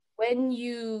when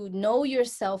you know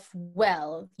yourself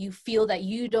well, you feel that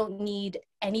you don't need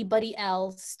anybody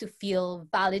else to feel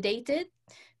validated,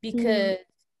 because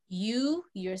you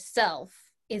yourself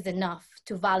is enough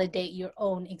to validate your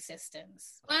own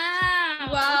existence.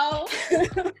 Wow.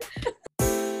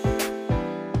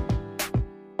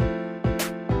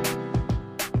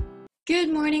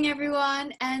 Good morning,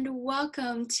 everyone, and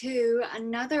welcome to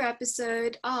another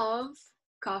episode of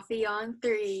Coffee on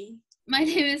 3. My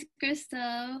name is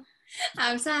Crystal.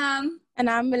 I'm Sam. And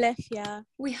I'm Malefia.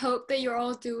 We hope that you're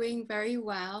all doing very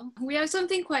well. We have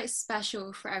something quite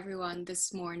special for everyone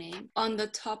this morning on the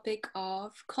topic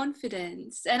of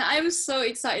confidence. And I'm so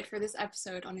excited for this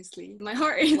episode, honestly. My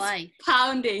heart is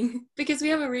pounding because we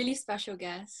have a really special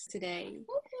guest today.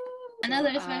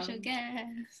 Another special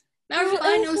guest. Our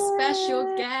final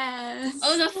special guest.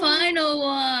 Oh, the final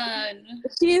one.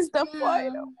 She's the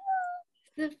final.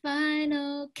 The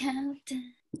final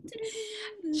countdown.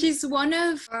 She's one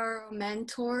of our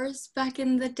mentors back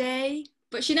in the day,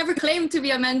 but she never claimed to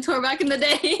be a mentor back in the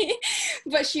day.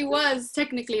 But she was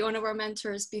technically one of our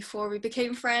mentors before we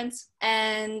became friends.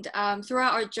 And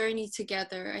throughout our journey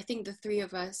together, I think the three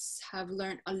of us have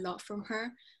learned a lot from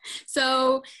her.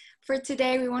 So for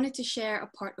today, we wanted to share a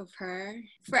part of her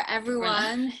for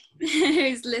everyone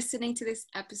who's listening to this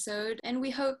episode. And we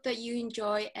hope that you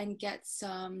enjoy and get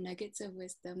some nuggets of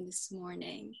wisdom this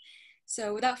morning.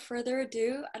 So without further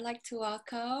ado, I'd like to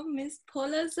welcome Miss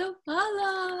Paula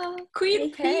Zavala.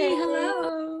 Queen P,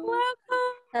 hello.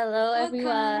 Welcome. Hello,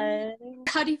 everyone.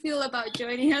 How do you feel about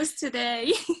joining us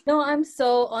today? No, I'm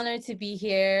so honored to be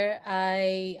here.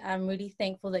 I am really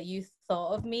thankful that you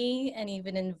thought of me and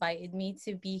even invited me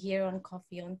to be here on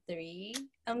Coffee on 3.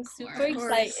 I'm super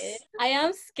excited. I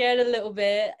am scared a little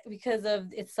bit because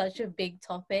it's such a big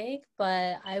topic,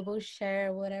 but I will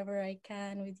share whatever I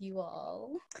can with you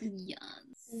all. Yes.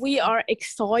 We are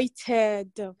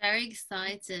excited. Very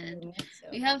excited.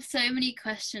 We have so many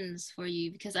questions for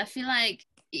you because I feel like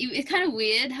it's kind of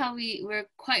weird how we're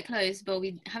quite close, but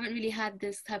we haven't really had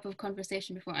this type of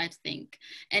conversation before, I think.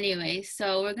 Anyway,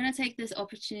 so we're going to take this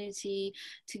opportunity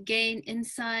to gain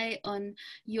insight on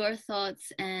your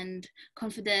thoughts and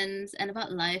confidence and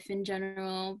about life in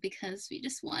general, because we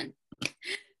just want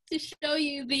to show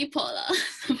you the Paula.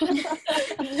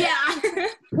 Yeah.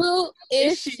 Who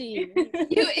is she?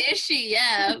 Who is she?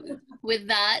 Yeah. With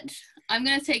that, I'm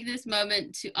going to take this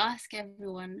moment to ask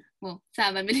everyone, well,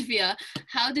 Sam and Malefia,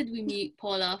 how did we meet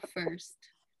Paula first?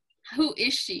 Who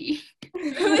is she? Who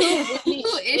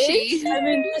is she? I'm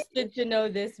interested to know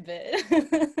this bit.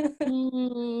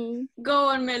 Go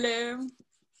on, Mele.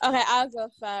 Okay, I'll go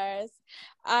first.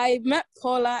 I met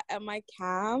Paula at my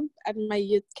camp, at my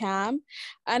youth camp.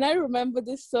 And I remember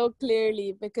this so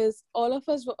clearly because all of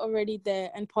us were already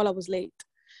there and Paula was late.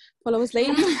 Paula was late.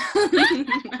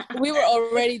 We were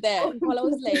already there. Paula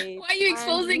was late. Why are you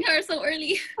exposing her so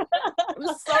early?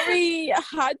 I'm sorry, I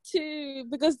had to,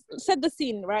 because set the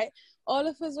scene, right? All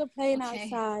of us were playing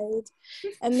outside,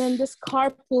 and then this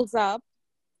car pulls up.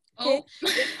 Okay,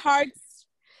 it parks,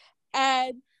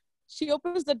 and she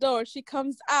opens the door. She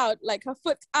comes out, like her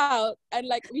foot's out, and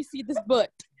like we see this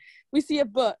butt. We see a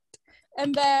butt.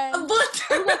 And then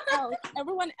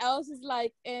everyone else is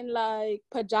like in like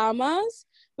pajamas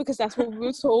because that's what we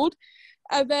were told.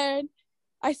 And then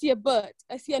I see a butt.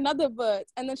 I see another butt.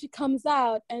 And then she comes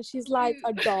out and she's like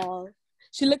a doll.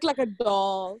 She looked like a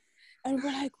doll. And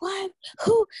we're like, what?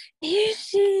 Who is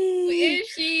she? Who is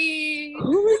she?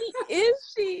 Who really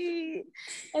is she?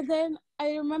 And then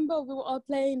I remember we were all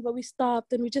playing, but we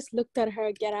stopped and we just looked at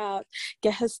her get out,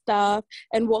 get her stuff,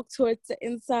 and walk towards the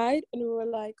inside. And we were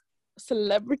like,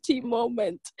 celebrity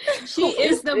moment. She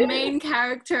is the main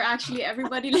character, actually.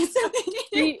 Everybody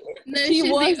listening. She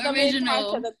was the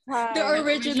original. The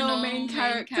original main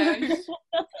character.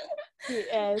 She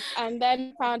is. And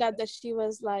then found out that she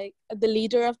was like the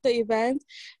leader of the event.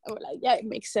 And we're like, yeah, it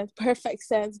makes sense. Perfect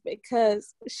sense,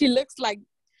 because she looks like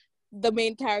the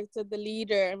main character, the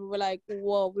leader. And we were like,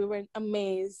 whoa, we were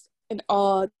amazed and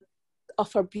awed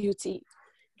of her beauty.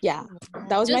 Yeah,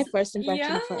 that was my first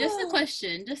impression of her. Just a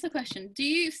question. Do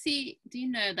you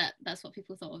know that that's what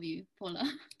people thought of you, Paula?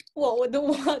 What, the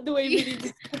way we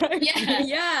described?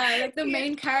 Yeah, like the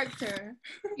main character.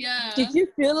 Yeah. Did you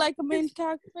feel like a main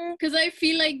character? Because I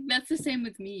feel like that's the same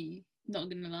with me.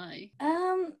 Not gonna lie.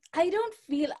 I don't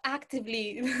feel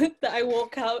actively that I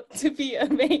walk out to be a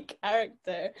main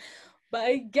character, but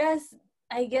I guess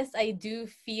I do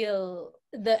feel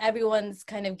that everyone's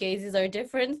kind of gazes are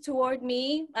different toward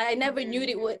me. I never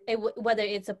knew whether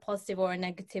it's a positive or a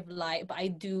negative light, but I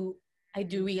do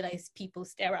realize people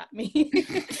stare at me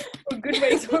for good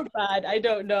ways or bad. I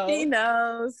don't know. He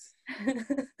knows.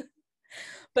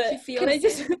 But can I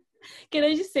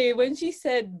just say, when she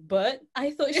said butt,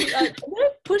 I thought she like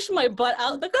push my butt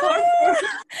out the car.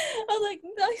 I was like,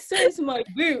 I swear it's my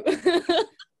boot.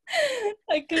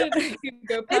 I couldn't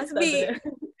go past that bit.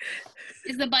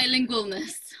 It's the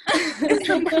bilingualness.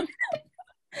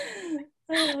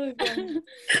 Oh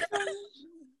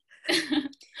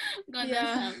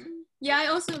god. Yeah, I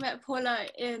also met Paula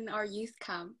in our youth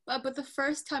camp. But the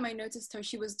first time I noticed her,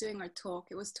 she was doing her talk.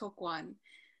 It was talk 1.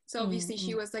 So obviously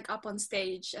she was like up on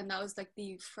stage, and that was like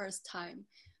the first time.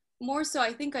 More so,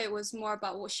 I think it was more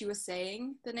about what she was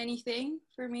saying than anything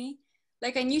for me.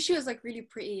 Like, I knew she was like really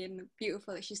pretty and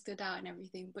beautiful, like she stood out and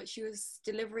everything, but she was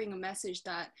delivering a message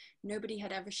that nobody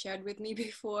had ever shared with me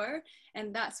before.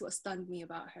 And that's what stunned me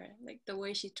about her. Like the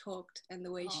way she talked and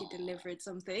the way she delivered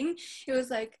something. It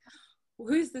was like,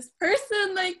 who's this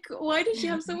person? Like, why does she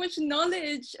have so much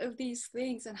knowledge of these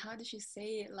things? And how did she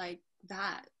say it like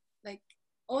that? Like,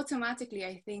 automatically,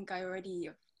 I think I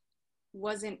already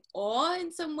was in awe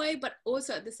in some way, but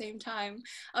also at the same time,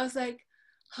 I was like,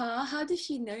 how does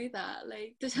she know that?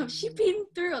 Like, have she been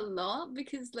through a lot?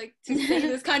 Because like, to say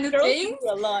this kind of things,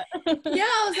 a lot. Yeah,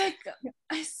 I was like,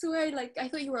 I swear, like, I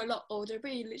thought you were a lot older,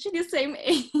 but you're literally the same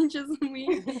age as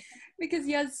me, because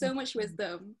you had so much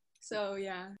wisdom. So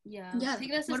yeah. I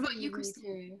think that's what about you,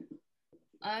 Crystal?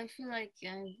 I feel like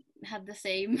I had the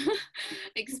same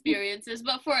experiences,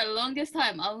 but for the longest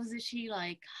time I was actually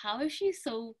like, how is she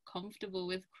so comfortable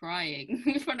with crying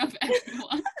in front of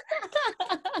everyone?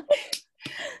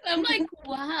 I'm like,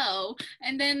 wow.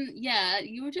 And then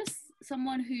you were just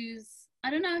someone who's, I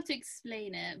don't know how to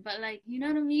explain it, but like, you know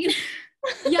what I mean?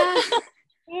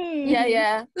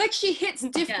 Yeah. Like, she hits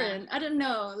different. I don't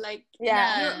know. Like,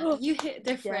 you hit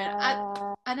different.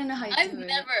 I don't know how you do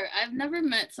it. I've never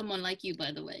met someone like you,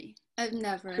 by the way. I've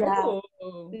never.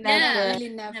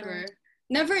 Never.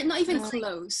 Never, not even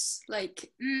close.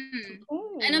 Like,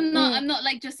 and I'm not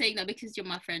like just saying that because you're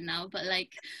my friend now, but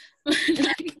like,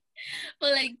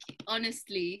 but like,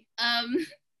 honestly,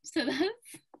 so that's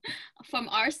from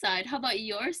our side. How about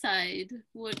your side?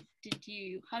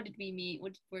 How did we meet?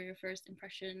 What were your first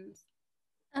impressions?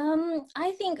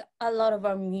 I think a lot of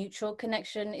our mutual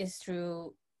connection is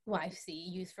through YFC,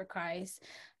 Youth for Christ.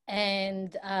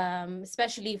 And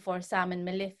especially for Sam and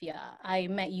Malifia, I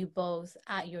met you both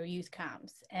at your youth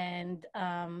camps. And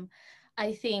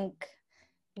I think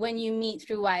when you meet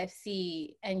through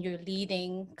YFC and you're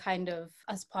leading kind of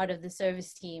as part of the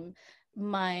service team,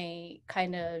 my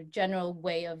kind of general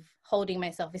way of holding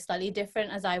myself is slightly different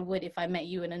as I would if I met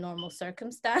you in a normal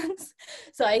circumstance.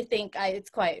 So I think it's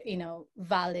quite,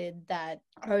 valid that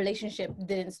our relationship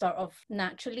didn't start off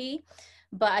naturally.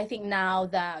 But I think now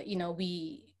that,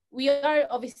 we are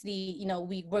obviously,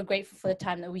 we're grateful for the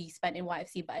time that we spent in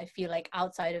YFC, but I feel like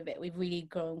outside of it, we've really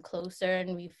grown closer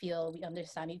and we feel we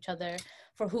understand each other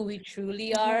for who we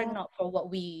truly are, not for what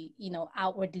we,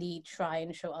 outwardly try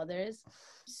and show others.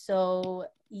 So,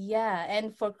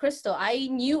 and for Crystal, I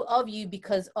knew of you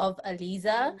because of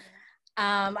Aliza.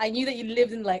 I knew that you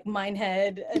lived in like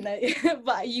Minehead,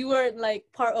 but you weren't like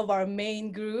part of our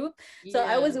main group. So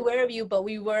I was aware of you, but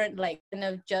we weren't like kind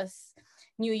of just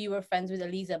knew you were friends with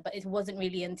Aliza, but it wasn't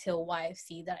really until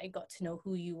YFC that I got to know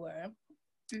who you were.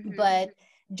 But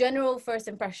general first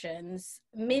impressions,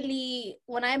 Millie,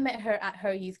 when I met her at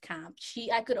her youth camp,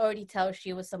 I could already tell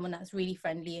she was someone that's really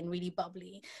friendly and really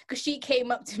bubbly, because she came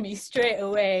up to me straight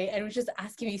away and was just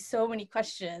asking me so many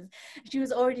questions. She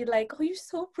was already like, "Oh, you're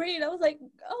so pretty," and I was like,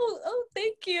 oh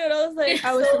thank you. And I was like,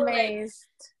 I was amazed.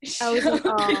 I was in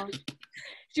awe.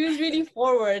 She was really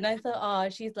forward, and I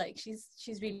thought,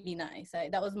 she's really nice.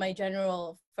 That was my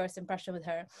general first impression with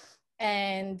her.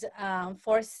 And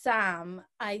for Sam,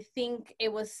 I think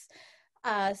it was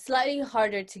slightly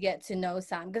harder to get to know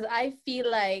Sam, because I feel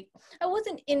like I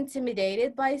wasn't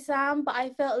intimidated by Sam, but I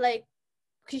felt like,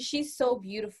 because she's so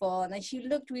beautiful and she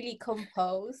looked really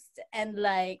composed and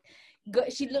like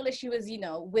she looked like she was,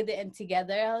 with it and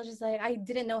together. I was just like, I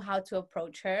didn't know how to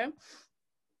approach her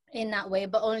in that way,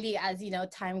 but only as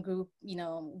time grew,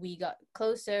 we got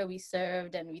closer, we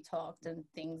served and we talked and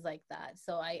things like that.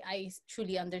 So I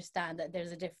truly understand that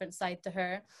there's a different side to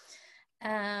her.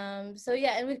 And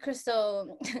with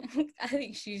Crystal, I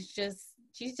think she's just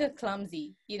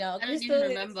clumsy, I don't Crystal even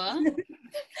remember.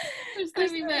 First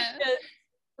time we met.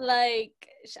 Like,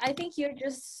 I think you're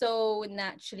just so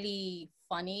naturally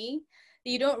funny.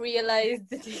 You don't realize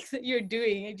the things that you're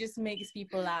doing. It just makes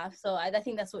people laugh. So I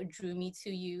think that's what drew me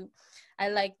to you. I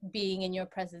like being in your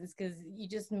presence because you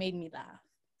just made me laugh.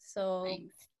 So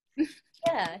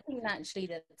I think naturally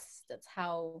that's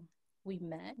how we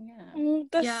met.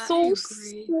 That's so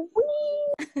sweet.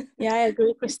 Yeah, I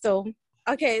agree, Crystal.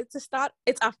 okay, to start,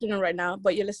 it's afternoon right now,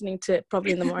 but you're listening to it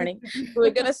probably in the morning.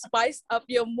 We're gonna spice up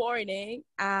your morning,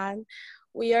 and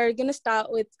we are gonna start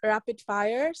with rapid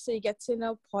fire, so you get to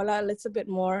know Paula a little bit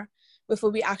more before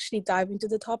we actually dive into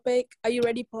the topic. Are you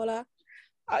ready, Paula?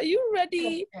 Are you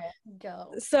ready?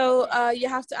 Go. So you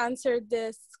have to answer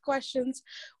these questions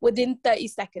within 30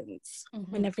 seconds.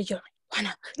 Whenever you're ready. 1,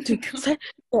 2, 3.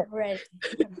 Ready.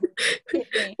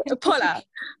 Paula,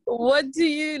 what do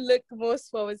you look most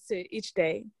forward to each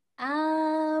day?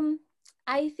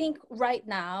 I think right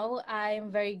now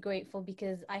I'm very grateful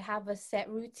because I have a set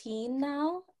routine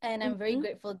now, and I'm very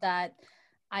grateful that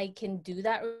I can do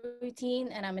that routine,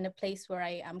 and I'm in a place where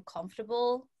I am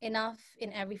comfortable enough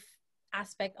in every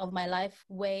aspect of my life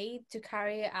way to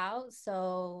carry it out.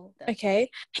 So okay,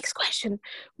 next question.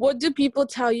 What do people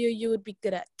tell you would be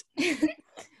good at?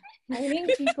 I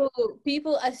think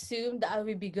people assume that I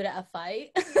would be good at a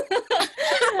fight.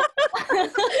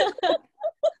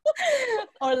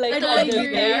 Or like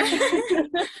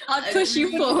I'll push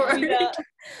you forward.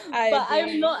 But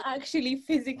I'm not actually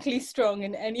physically strong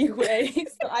in any way,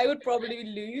 so I would probably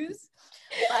lose.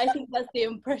 But I think that's the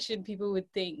impression people would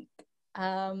think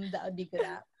that would be good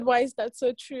at. Why is that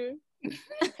so true?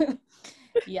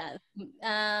 Yes.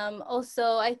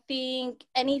 Also, I think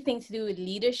anything to do with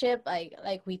leadership,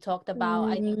 like we talked about,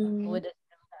 I think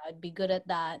I'd be good at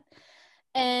that.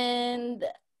 And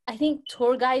I think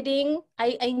tour guiding,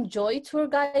 I enjoy tour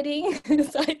guiding.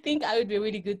 So I think I would be a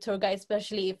really good tour guide,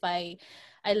 especially if I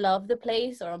love the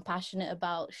place or I'm passionate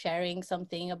about sharing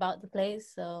something about the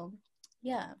place. So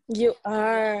yeah. You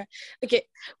are. Okay,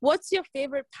 what's your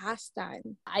favorite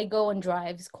pastime? I go on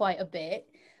drives quite a bit.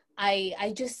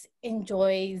 I just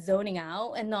enjoy zoning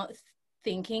out and not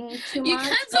thinking too much. You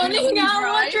can't zoning out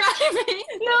while driving.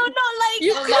 No, not like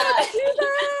you that.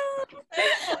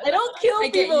 I don't kill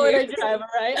people when I drive,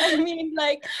 right? I mean,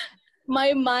 like,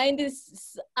 my mind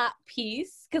is at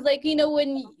peace because, like, you know,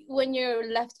 when you're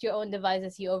left to your own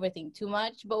devices, you overthink too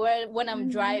much. But when I'm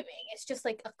driving, it's just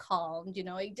like a calm, you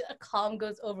know, a calm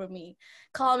goes over me,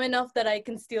 calm enough that I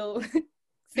can still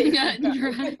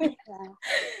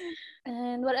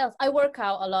And what else? I work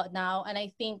out a lot now, and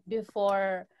I think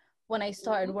before, when I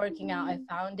started working out, I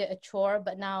found it a chore,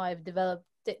 but now I've developed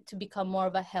it to become more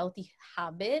of a healthy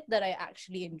habit that I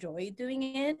actually enjoy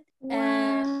doing it.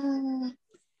 Wow.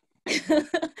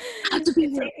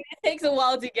 It takes a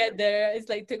while to get there. It's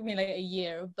like took me like a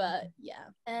year, but yeah.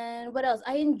 And what else?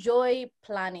 I enjoy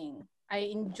planning. I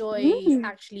enjoy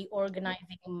actually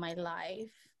organizing my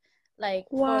life. Like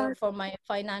for my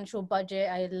financial budget,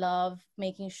 I love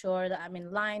making sure that I'm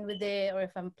in line with it, or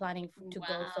if I'm planning to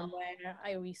go somewhere,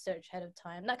 I research ahead of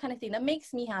time. That kind of thing. That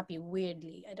makes me happy,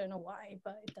 weirdly. I don't know why,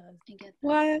 but it does. I get that.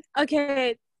 What?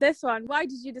 Okay, this one. Why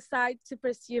did you decide to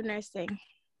pursue nursing?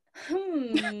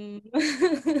 30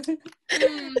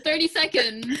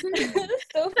 seconds.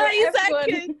 So 30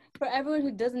 seconds. For everyone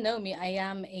who doesn't know me, I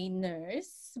am a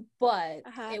nurse, but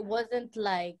it wasn't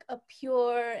like a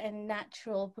pure and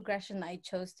natural progression that I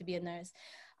chose to be a nurse.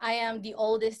 I am the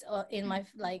oldest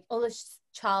oldest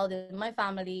child in my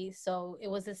family, so it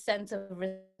was a sense of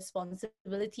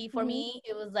responsibility for me.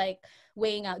 It was like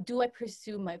weighing out, do I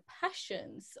pursue my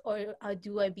passions or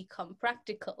do I become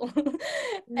practical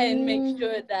and make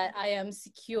sure that I am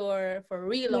secure for a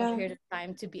really long period of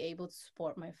time to be able to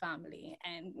support my family?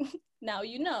 And now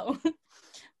you know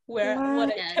what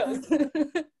I chose.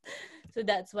 So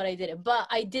that's what I did. But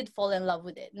I did fall in love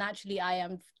with it. Naturally, I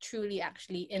am truly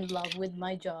actually in love with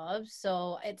my job.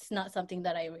 So it's not something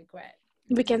that I regret.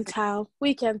 We can tell.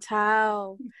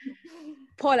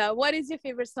 Paula, what is your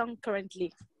favorite song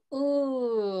currently?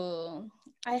 Ooh,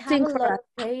 I have a lot of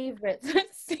favorites.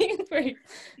 Sing for you.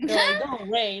 No, don't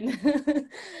rain.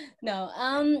 No,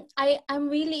 I'm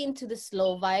really into the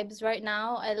slow vibes right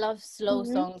now. I love slow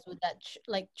songs with that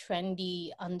like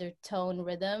trendy undertone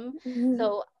rhythm.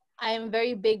 So I'm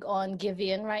very big on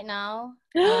Giveon right now.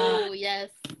 Oh,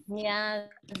 yes. Yeah,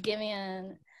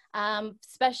 Giveon.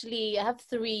 Especially, I have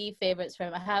 3 favorites from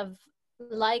him. I have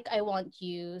Like I Want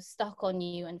You, Stuck on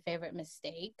You, and Favorite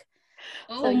Mistake.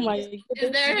 Oh, so my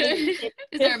goodness.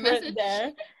 Is there a message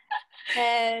there?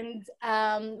 And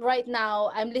right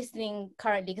now I'm listening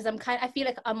currently because I feel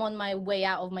like I'm on my way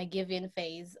out of my Giveon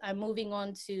phase. I'm moving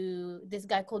on to this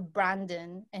guy called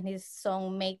Brandon, and his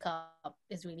song Makeup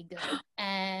is really good.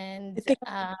 And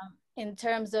in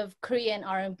terms of Korean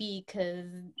R&B, because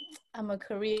I'm a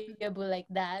Korean boo like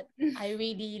that, I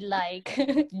really like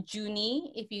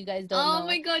Juni, if you guys don't know. Oh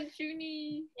my god,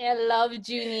 Juni. Yeah, I love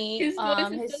Juni. His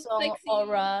song sexy.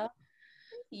 Aura.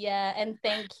 Yeah, and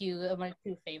Thank You are my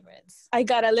 2 favorites. I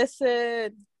gotta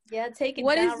listen. Yeah, take it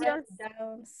What down, is write your it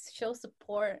down, show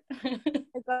support. I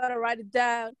gotta write it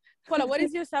down. Paula, what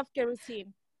is your self-care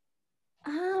routine?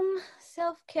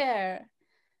 Self-care.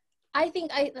 I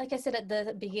think like I said at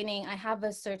the beginning, I have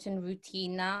a certain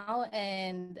routine now,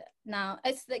 and now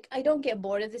it's like I don't get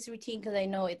bored of this routine because I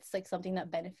know it's like something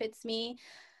that benefits me.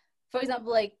 For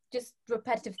example, like just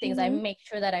repetitive things. I Mm-hmm. make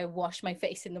sure that I wash my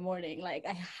face in the morning. Like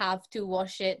I have to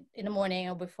wash it in the morning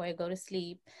or before I go to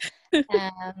sleep.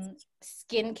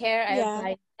 Skincare, Yeah.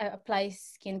 I apply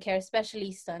skincare,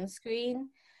 especially sunscreen.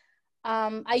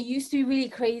 I used to be really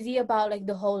crazy about like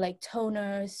the whole like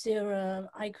toner, serum,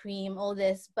 eye cream, all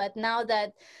this, but now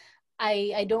that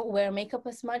I don't wear makeup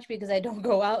as much because I don't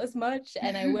go out as much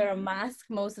and I wear a mask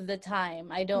most of the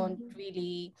time, I don't Mm-hmm.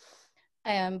 really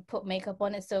put makeup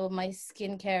on it, so my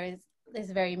skincare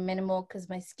is very minimal because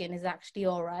my skin is actually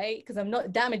all right because I'm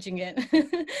not damaging it.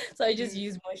 So I just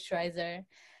use moisturizer.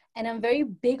 And I'm very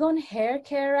big on hair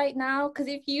care right now because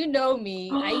if you know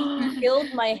me, I killed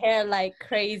my hair like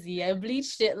crazy. I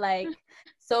bleached it like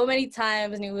so many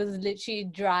times and it was literally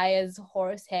dry as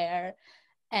horsehair.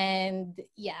 And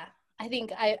yeah, I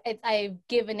think I've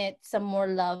given it some more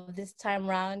love this time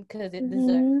around because it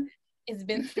deserves. Mm-hmm. It's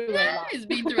been through a lot. It's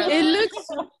been through a It lot. looks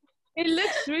it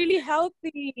looks really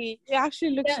healthy. It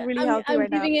actually looks Yeah, really I'm healthy I'm right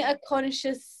now. giving it a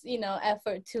conscious,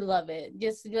 effort to love it.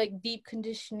 Just like deep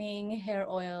conditioning, hair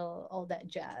oil, all that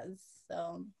jazz.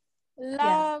 So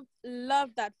yeah. Love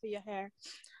that for your hair.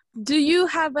 Do you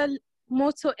have a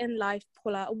motto in life,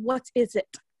 Paula? What is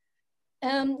it?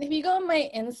 If you go on my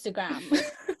Instagram,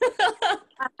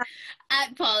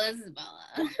 At Paula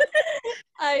Isabella.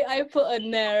 I put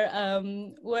in there,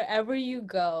 wherever you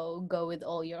go with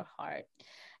all your heart.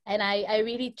 And I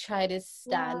really try to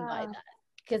stand by Wow. that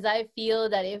because I feel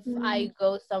that if Mm. I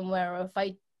go somewhere or if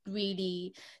I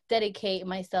really dedicate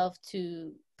myself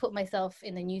to put myself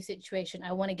in a new situation,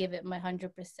 I want to give it my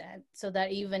 100% so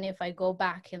that even if I go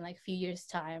back in like a few years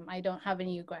time, I don't have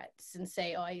any regrets and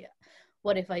say, oh,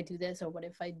 what if I do this or what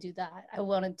if I do that? I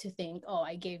wanted to think, oh,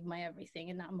 I gave my everything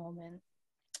in that moment.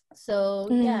 So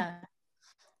Mm. yeah.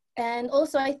 And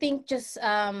also I think just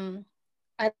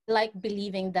I like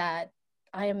believing that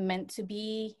I am meant to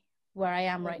be where I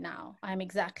am right now. I'm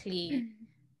exactly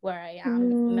where I am.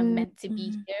 I'm Mm. meant to be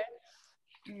here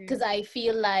Mm. because I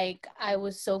feel like I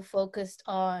was so focused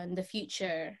on the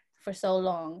future for so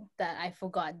long that I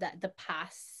forgot that the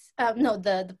past, no,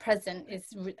 the present is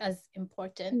as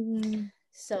important. Mm.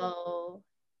 So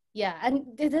yeah, and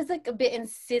there's like a bit in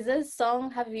SZA's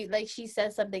song. Have you like she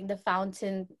says something? The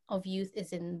fountain of youth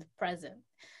is in the present.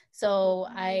 So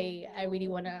I really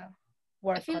want to I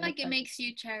work feel on the like it present. makes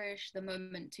you cherish the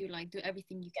moment too, like do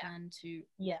everything you can to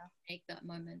Yeah, make that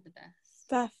moment the best.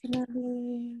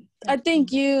 Definitely. I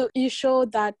think you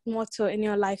showed that motto in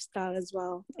your lifestyle as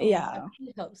well. oh, Yeah. I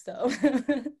really hope so.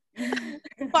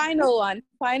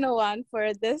 Final one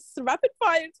for this rapid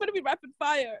fire. It's gonna be rapid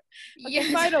fire. Okay,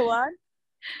 Yes. final one.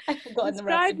 I forgot the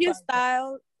Describe rapid your fire.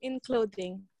 style in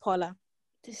clothing, Paula.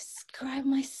 Describe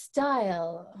my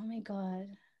style. Oh my god.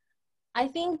 I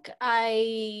think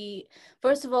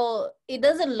first of all, it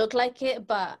doesn't look like it,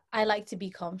 but I like to be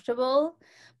comfortable.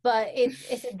 But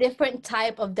it's a different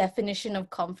type of definition of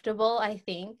comfortable, I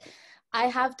think. I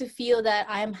have to feel that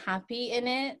I'm happy in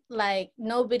it. Like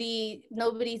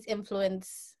nobody's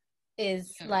influence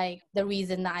is like the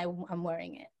reason that I'm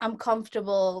wearing it. I'm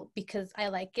comfortable because I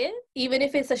like it. Even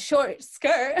if it's a short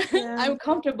skirt, Yeah. I'm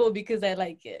comfortable because I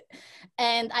like it.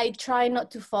 And I try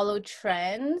not to follow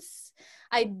trends.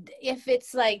 If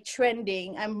it's like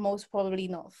trending, I'm most probably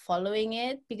not following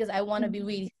it because I want to be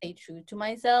really stay true to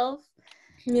myself.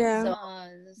 Yeah. So,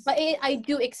 but I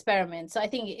do experiment. So I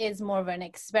think it is more of an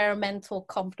experimental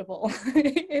comfortable,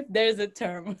 if there's a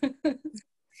term.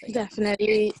 So, yeah.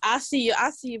 Definitely. I see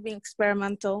you being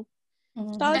experimental.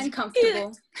 Mhm. And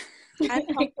comfortable. And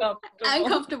comfortable. And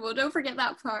comfortable. Don't forget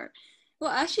that part. Well,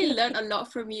 I actually learned a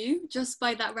lot from you just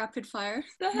by that rapid fire.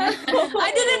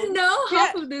 I didn't know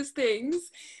half of these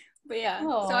things. But yeah,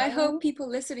 so I hope people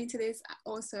listening to this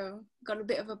also got a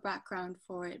bit of a background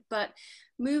for it. But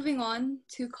moving on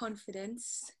to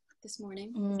confidence this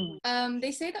morning.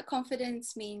 They say that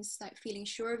confidence means like feeling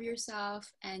sure of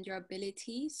yourself and your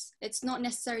abilities. It's not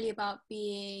necessarily about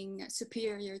being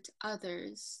superior to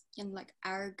others and like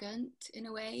arrogant in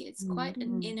a way. It's quite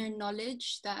an inner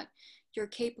knowledge that you're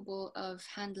capable of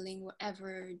handling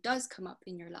whatever does come up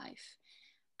in your life.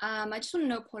 I just want to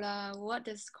know, Paula, what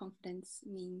does confidence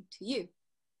mean to you?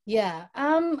 Yeah.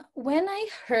 When I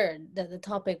heard that the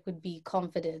topic would be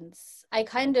confidence, I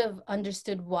kind of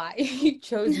understood why you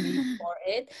chose me for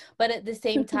it. But at the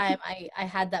same time, I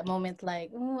had that moment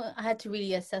like, I had to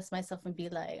really assess myself and be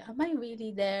like, am I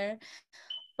really there?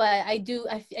 But I do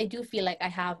feel like I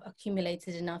have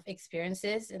accumulated enough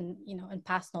experiences and, and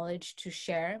past knowledge to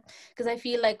share, because I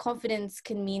feel like confidence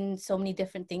can mean so many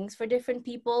different things for different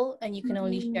people, and you can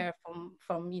only share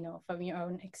from your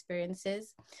own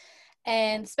experiences.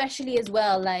 And especially as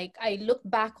well, like I look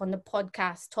back on the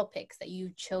podcast topics that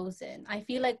you've chosen, I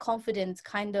feel like confidence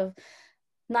kind of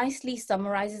nicely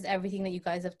summarizes everything that you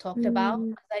guys have talked about.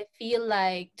 I feel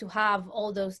like to have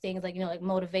all those things, like, like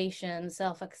motivation,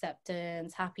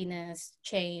 self-acceptance, happiness,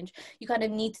 change, you kind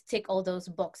of need to tick all those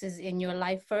boxes in your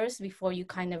life first before you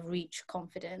kind of reach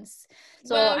confidence.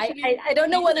 So Wow, I don't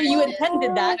know whether you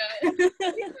intended that.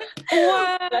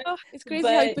 Wow, it's crazy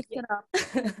how you picked it up.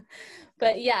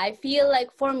 But yeah, I feel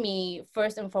like for me,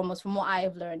 first and foremost, from what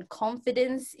I've learned,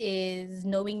 confidence is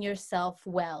knowing yourself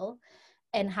well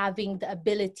and having the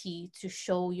ability to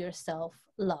show yourself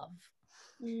love.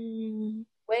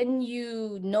 When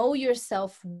you know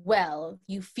yourself well,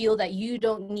 you feel that you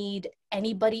don't need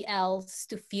anybody else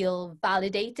to feel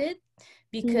validated,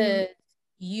 because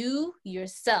you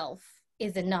yourself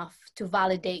is enough to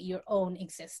validate your own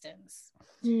existence.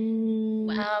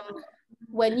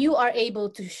 When you are able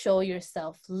to show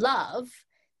yourself love,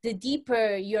 the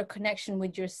deeper your connection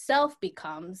with yourself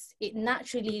becomes, it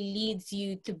naturally leads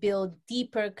you to build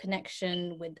deeper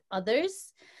connection with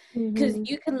others, because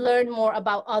you can learn more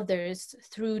about others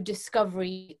through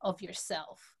discovery of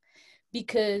yourself,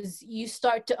 because you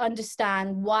start to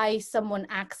understand why someone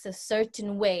acts a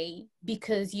certain way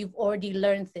because you've already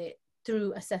learned it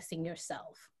through assessing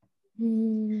yourself.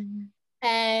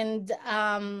 And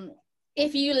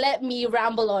if you let me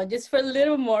ramble on just for a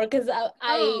little more, because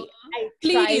I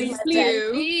please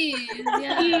do.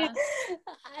 Yeah.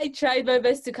 I tried my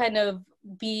best to kind of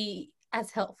be as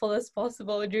helpful as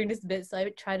possible during this bit, so I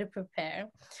would try to prepare.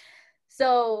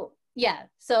 So yeah,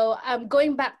 so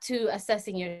going back to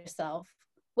assessing yourself.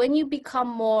 When you become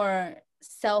more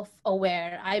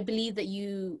self-aware, I believe that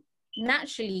you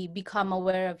naturally become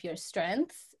aware of your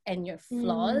strengths and your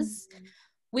flaws,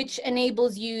 which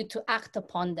enables you to act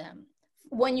upon them.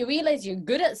 When you realize you're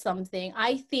good at something,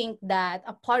 I think that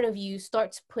a part of you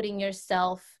starts putting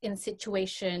yourself in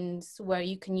situations where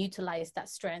you can utilize that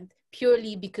strength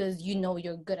purely because you know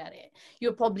you're good at it.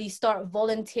 You'll probably start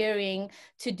volunteering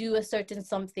to do a certain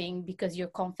something because you're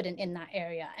confident in that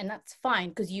area, and that's fine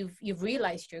because you've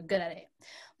realized you're good at it.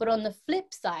 But on the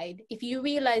flip side, if you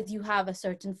realize you have a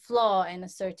certain flaw and a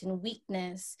certain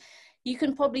weakness, you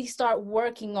can probably start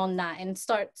working on that and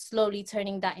start slowly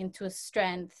turning that into a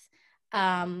strength,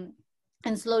 and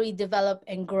slowly develop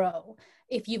and grow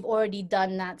if you've already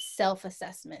done that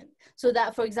self-assessment. So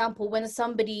that, for example, when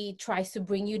somebody tries to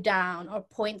bring you down or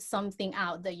point something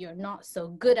out that you're not so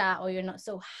good at or you're not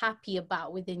so happy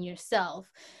about within yourself,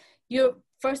 you're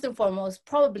first and foremost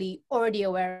probably already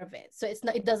aware of it. So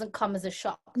it doesn't come as a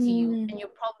shock to you, and you're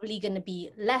probably going to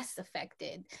be less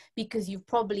affected because you've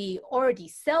probably already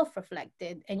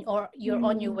self-reflected and you're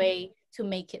on your way to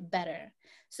make it better.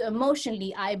 So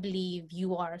emotionally, I believe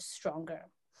you are stronger.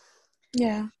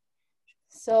 Yeah.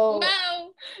 So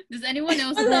wow. Does anyone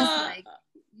else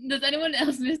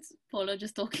miss Paula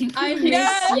just talking? I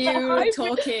miss you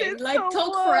talking. Like,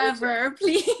 talk forever,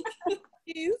 please.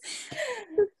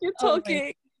 You're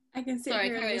talking. I can sit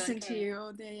here and listen to you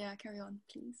all day. Yeah, carry on,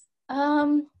 please.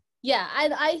 Yeah,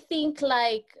 I think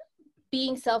like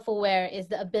being self-aware is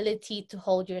the ability to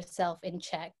hold yourself in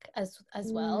check as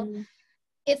well.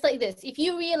 It's like this: if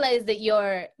you realize that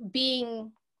you're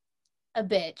being a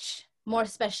bitch, more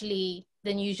especially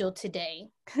than usual today,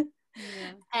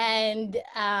 and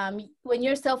when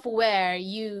you're self-aware,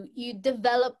 you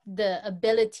develop the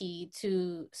ability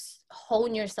to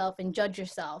hone yourself and judge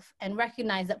yourself and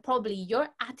recognize that probably your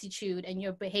attitude and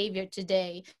your behavior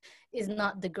today is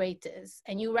not the greatest,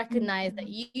 and you recognize that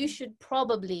you should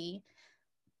probably,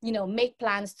 make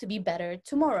plans to be better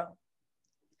tomorrow.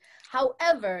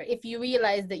 However, if you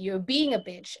realize that you're being a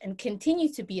bitch and continue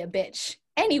to be a bitch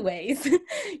anyways,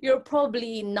 you're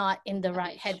probably not in the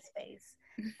right headspace.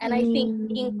 And I think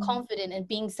being confident and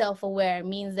being self-aware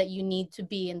means that you need to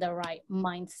be in the right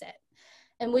mindset.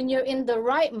 And when you're in the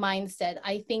right mindset,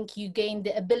 I think you gain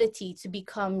the ability to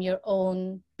become your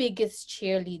own biggest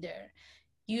cheerleader.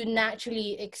 You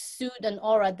naturally exude an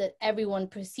aura that everyone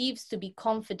perceives to be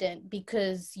confident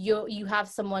because you have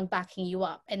someone backing you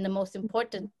up, and the most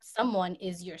important someone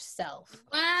is yourself.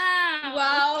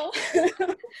 Wow.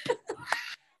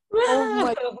 Oh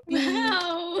my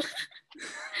wow.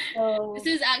 So this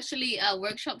is actually a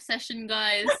workshop session,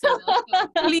 guys. So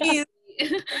Please.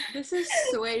 This is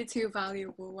way too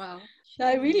valuable. Wow.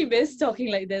 I really miss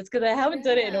talking like this because I haven't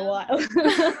done it in a while.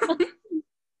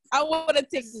 I want to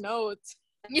take notes.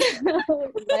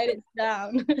 Write it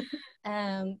down.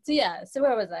 So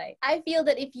where was I feel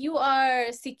that if you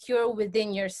are secure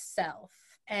within yourself,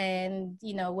 and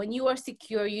when you are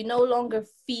secure, you no longer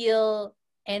feel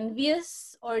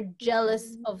envious or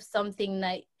jealous of something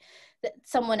that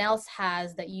someone else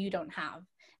has that you don't have,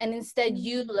 and instead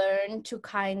you learn to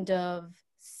kind of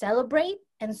celebrate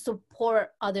and support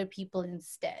other people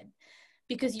instead,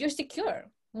 because you're secure.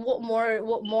 What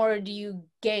more do you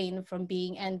gain from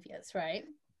being envious, right?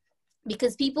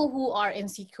 Because people who are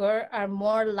insecure are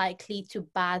more likely to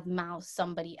badmouth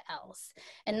somebody else.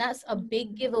 And that's a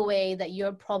big giveaway that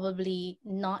you're probably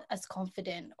not as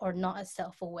confident or not as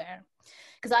self-aware.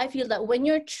 Because I feel that when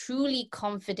you're truly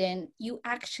confident, you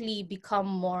actually become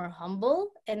more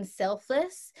humble and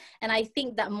selfless. And I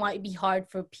think that might be hard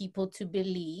for people to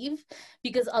believe,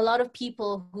 because a lot of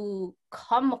people who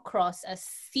come across as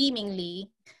seemingly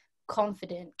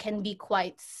confident can be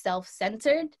quite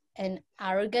self-centered and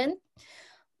arrogant.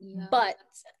 Yeah. But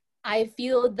I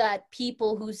feel that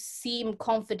people who seem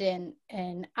confident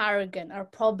and arrogant are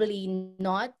probably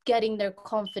not getting their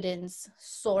confidence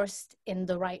sourced in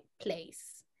the right place.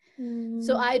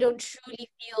 So I don't truly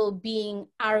feel being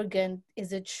arrogant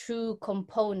is a true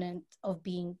component of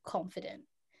being confident.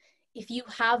 If you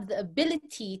have the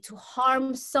ability to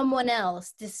harm someone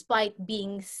else despite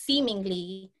being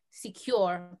seemingly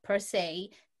secure per se,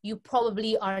 you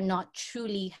probably are not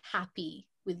truly happy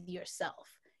with yourself.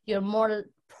 You're more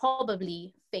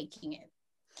probably faking it.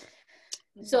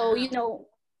 Wow. So,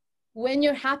 when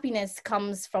your happiness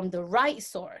comes from the right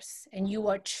source and you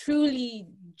are truly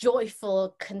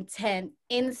joyful, content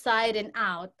inside and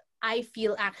out, I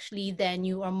feel actually then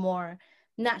you are more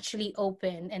naturally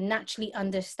open and naturally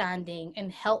understanding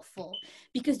and helpful,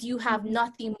 because you have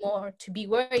nothing more to be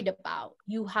worried about.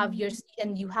 You have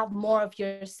and you have more of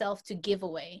yourself to give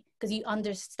away, because you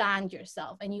understand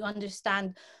yourself and you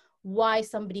understand why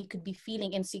somebody could be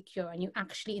feeling insecure, and you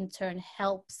actually in turn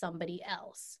help somebody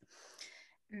else.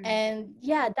 And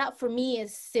yeah, that for me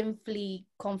is simply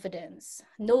confidence,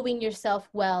 knowing yourself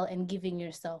well and giving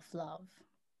yourself love.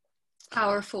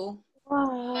 Powerful.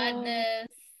 Wow.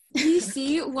 You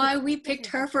see why we picked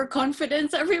her for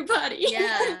confidence, everybody?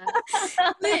 Yeah.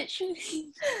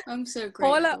 Literally. I'm so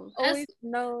grateful.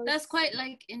 That's quite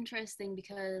interesting,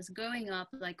 because growing up,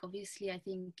 obviously I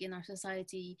think in our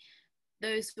society,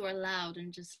 those who are loud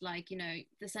and just the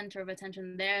center of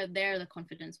attention, they're the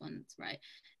confidence ones, right?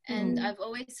 And I've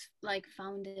always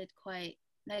found it quite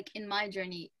in my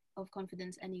journey of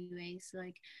confidence anyways,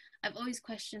 I've always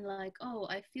questioned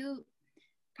I feel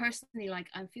personally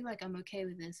I feel like I'm okay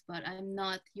with this, but I'm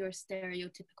not your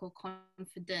stereotypical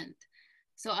confident.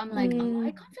 So I'm am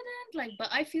I confident? But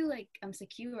I feel like I'm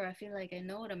secure. I feel like I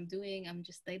know what I'm doing. I'm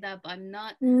just like that, but I'm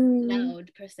not loud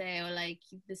per se, or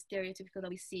the stereotypical that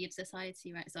we see in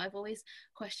society, right? So I've always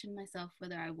questioned myself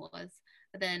whether I was.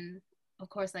 But then, of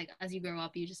course, as you grow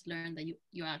up, you just learn that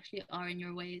you actually are in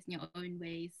your ways, in your own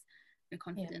ways. You're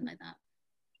confident like that.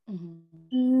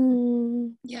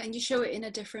 Yeah, and you show it in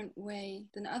a different way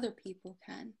than other people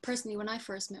can. Personally, when I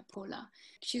first met Paula,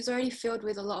 she was already filled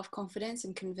with a lot of confidence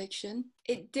and conviction.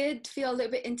 It did feel a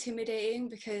little bit intimidating,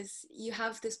 because you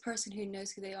have this person who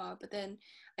knows who they are, but then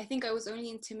I think I was only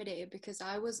intimidated because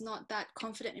I was not that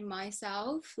confident in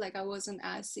myself. I wasn't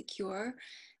as secure.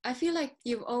 I feel like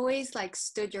you've always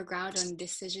stood your ground on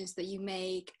decisions that you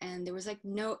make, and there was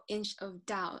no inch of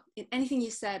doubt in anything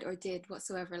you said or did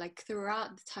whatsoever,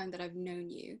 throughout the time that I've known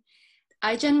you.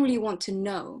 I genuinely want to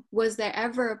know, was there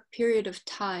ever a period of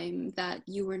time that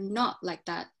you were not like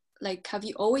that? Have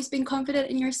you always been confident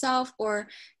in yourself, or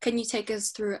can you take us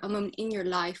through a moment in your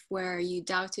life where you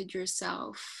doubted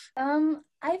yourself?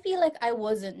 I feel like I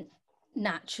wasn't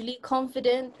naturally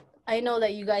confident. I know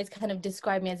that you guys kind of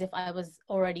describe me as if I was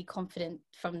already confident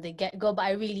from the get-go, but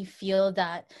I really feel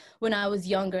that when I was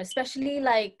younger, especially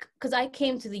because I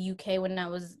came to the UK when I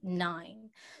was 9.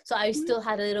 So I still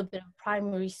had a little bit of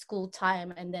primary school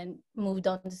time and then moved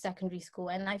on to secondary school.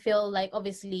 And I feel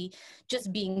obviously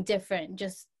just being different,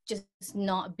 just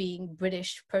not being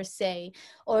British per se,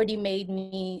 already made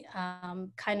me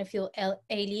kind of feel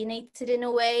alienated in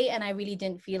a way. And I really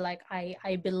didn't feel like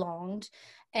I belonged.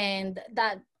 And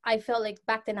that I felt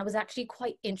back then I was actually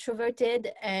quite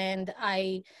introverted, and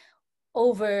I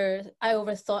I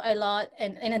overthought a lot,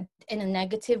 and in a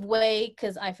negative way,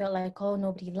 because I felt like, oh,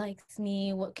 nobody likes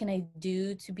me, what can I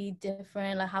do to be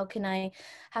different, like how can I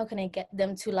get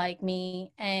them to like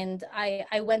me. And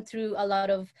I went through a lot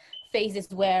of phases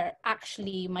where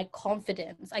actually my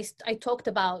confidence, I talked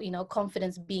about, you know,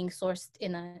 confidence being sourced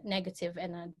in a negative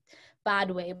and a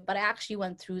bad way, but I actually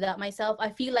went through that myself. I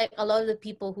feel like a lot of the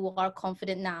people who are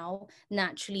confident now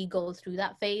naturally go through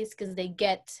that phase, because they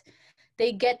get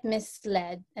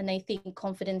misled and they think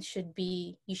confidence should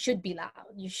be, you should be loud,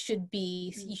 you should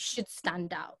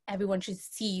stand out, everyone should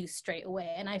see you straight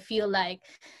away. And I feel like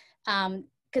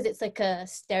because it's like a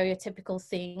stereotypical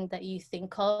thing that you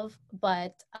think of,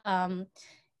 but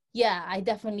yeah, I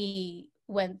definitely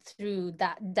went through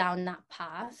that, down that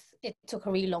path. It took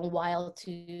a really long while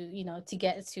to, you know, to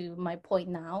get to my point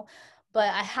now, but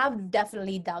I have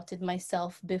definitely doubted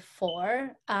myself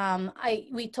before.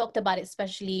 We talked about it,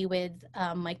 especially with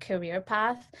my career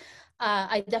path.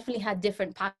 I definitely had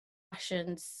different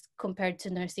passions compared to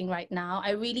nursing right now.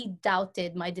 I really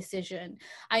doubted my decision.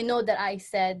 I know that I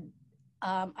said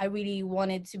I really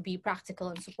wanted to be practical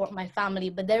and support my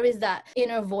family, but there is that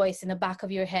inner voice in the back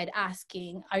of your head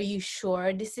asking, are you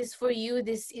sure this is for you?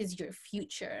 This is your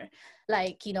future.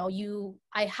 Like, you know,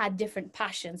 I had different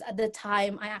passions. At the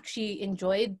time, I actually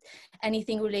enjoyed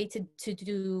anything related to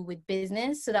do with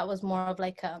business. So that was more of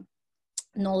like a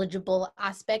knowledgeable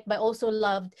aspect, but I also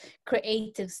loved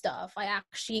creative stuff. I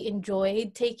actually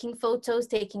enjoyed taking photos,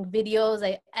 taking videos.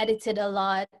 I edited a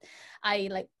lot. I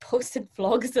like posted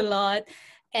vlogs a lot,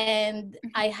 and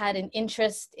I had an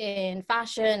interest in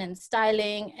fashion and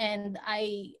styling, and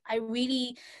I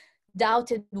really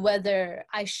doubted whether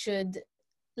I should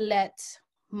let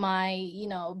my, you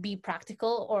know, be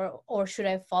practical, or should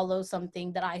I follow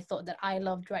something that I thought that I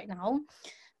loved right now.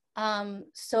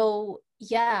 So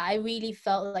yeah, I really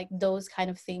felt like those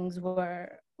kind of things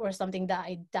were something that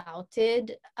I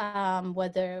doubted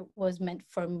whether it was meant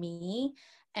for me.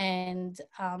 And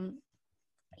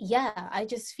yeah, I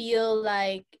just feel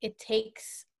like it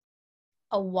takes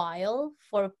a while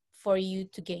for you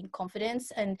to gain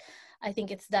confidence, and I think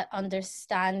it's that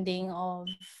understanding of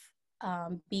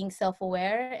being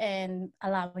self-aware and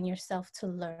allowing yourself to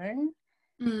learn.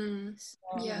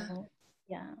 Yeah.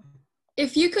 Yeah.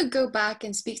 If you could go back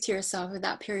and speak to yourself at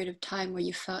that period of time where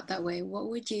you felt that way, what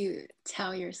would you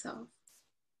tell yourself?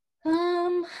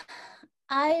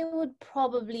 I would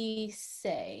probably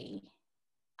say,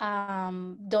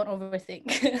 don't overthink.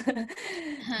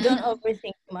 Don't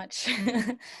overthink much.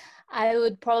 I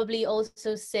would probably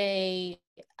also say,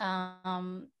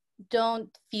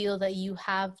 don't feel that you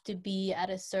have to be at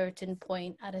a certain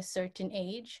point at a certain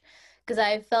age, because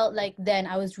I felt like then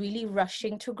I was really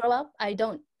rushing to grow up. I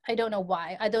don't know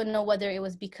why. I don't know whether it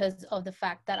was because of the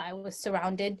fact that I was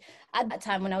surrounded at that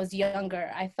time when I was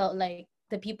younger. I felt like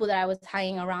the people that I was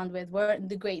hanging around with weren't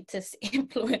the greatest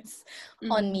influence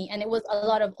on me. And it was a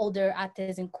lot of older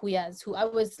ates and kuyas who I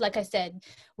was, like I said,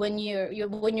 when you're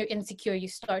insecure, you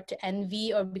start to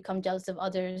envy or become jealous of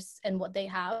others and what they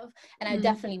have. And I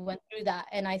definitely went through that.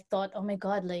 And I thought, oh my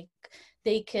God, like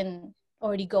they can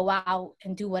already go out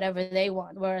and do whatever they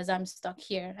want, whereas I'm stuck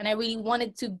here. And I really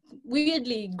wanted to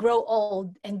weirdly grow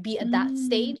old and be at that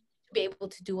stage to be able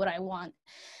to do what I want.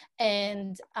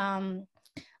 And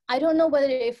I don't know whether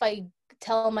if I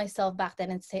tell myself back then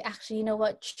and say, actually, you know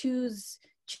what, choose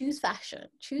fashion,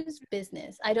 choose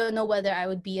business. I don't know whether I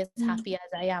would be as happy as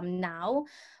I am now,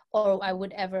 or I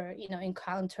would ever, you know,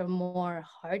 encounter more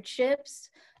hardships,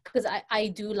 because I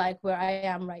do like where I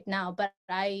am right now. But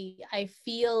I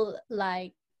feel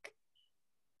like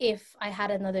if I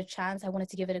had another chance, I wanted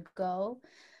to give it a go,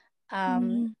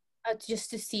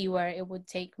 just to see where it would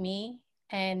take me,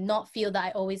 and not feel that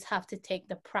I always have to take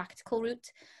the practical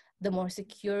route, the more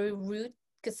secure route,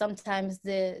 because sometimes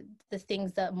the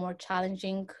things that are more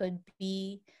challenging could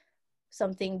be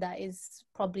something that is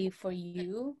probably for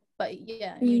you, but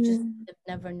yeah, you just have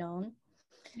never known.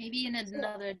 Maybe in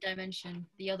another dimension,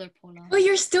 the other polar. Oh,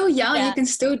 you're still young. You can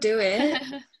still do it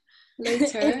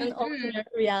later. In an alternate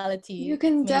reality, you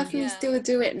can definitely still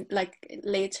do it like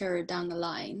later down the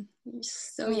line. You're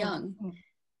so young.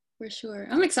 For sure.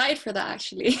 I'm excited for that,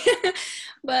 actually.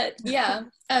 But yeah,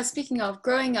 speaking of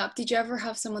growing up, did you ever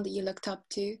have someone that you looked up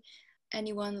to?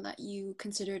 Anyone that you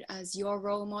considered as your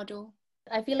role model?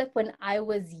 I feel like when I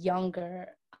was younger,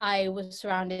 I was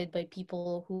surrounded by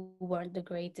people who weren't the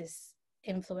greatest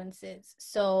influences.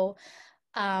 So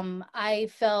I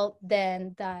felt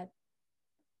then that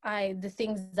the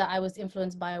things that I was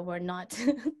influenced by were not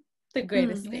the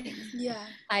greatest things. Yeah.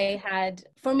 I had,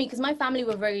 for me, because my family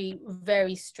were very,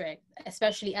 very strict,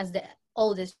 especially as the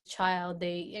oldest child.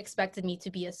 They expected me to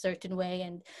be a certain way,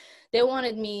 and they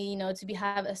wanted me, you know, to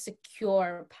have a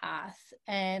secure path,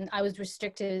 and I was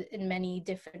restricted in many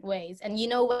different ways. And you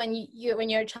know, when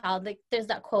you're a child, like there's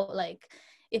that quote, like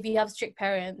if you have strict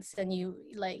parents and you,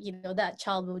 like, you know, that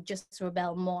child will just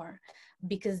rebel more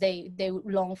because they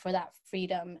long for that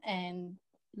freedom. And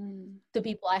the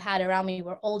people I had around me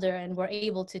were older and were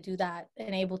able to do that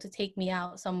and able to take me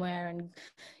out somewhere, and,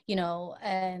 you know,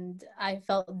 and I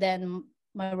felt then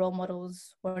my role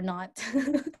models were not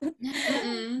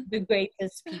the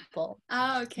greatest people.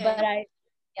 Oh, okay. But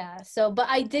but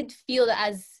I did feel that,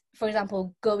 as for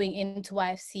example, going into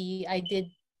YFC, I did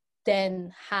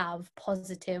then have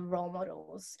positive role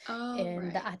models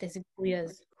in the artists and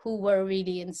queers who were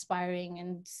really inspiring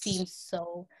and seemed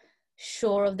so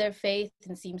sure of their faith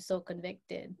and seemed so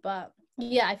convicted. But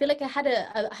yeah, I feel like I had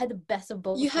the best of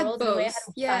both worlds.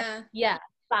 You had both.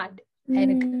 Bad.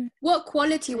 What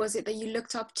quality was it that you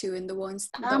looked up to in the ones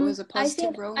that was a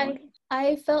positive role model?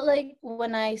 I felt like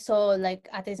when I saw like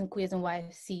artists and queers and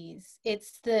YFCs,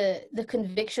 it's the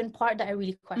conviction part that I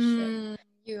really questioned.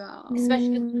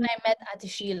 Especially when I met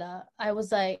Atishila, I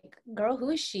was like, girl,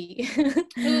 who is she?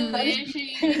 Who is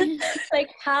she?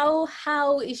 Like,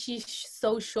 how is she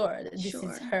so sure that this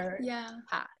is her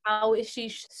path? How is she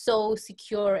so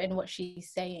secure in what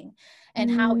she's saying? And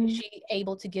how is she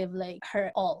able to give like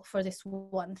her all for this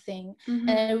one thing? And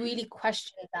I really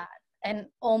questioned that. And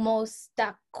almost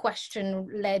that question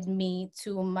led me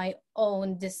to my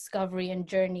own discovery and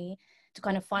journey to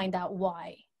kind of find out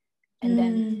why. And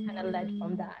then kind of led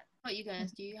from that. What you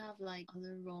guys, do you have like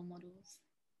other role models?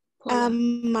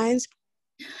 Mine's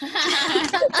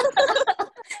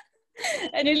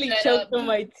I nearly choked on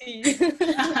my tea. Sip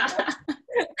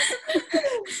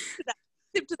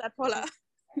to that, Paula.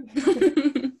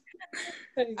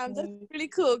 That's really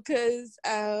cool because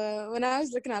when I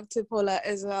was looking up to Paula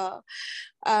as well,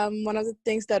 one of the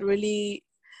things that really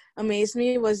amazed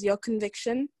me was your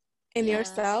conviction in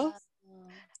yourself.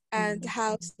 And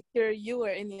how secure you were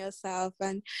in yourself,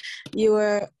 and you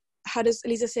were, how does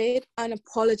Lisa say it,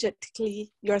 unapologetically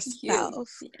yourself.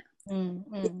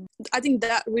 I think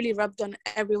that really rubbed on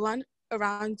everyone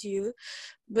around you,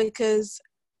 because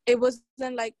it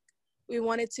wasn't like we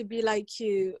wanted to be like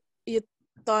you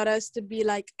taught us to be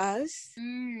like us.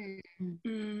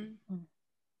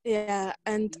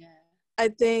 And I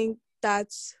think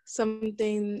that's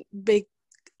something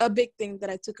a big thing that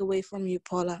I took away from you,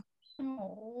 Paula.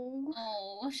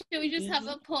 Oh, should we just have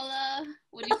a Paula?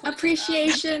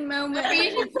 Appreciation moment?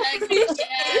 Oh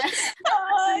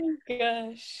my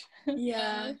gosh.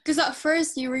 Yeah, because at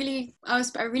first I really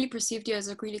perceived you as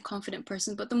a really confident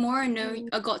person, but the more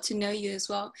I got to know you as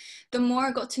well, the more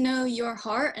I got to know your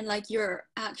heart and like your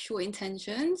actual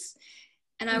intentions,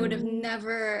 and I would have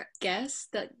never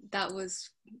guessed that was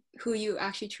who you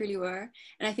actually truly were.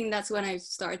 And I think that's when I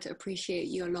started to appreciate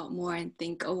you a lot more and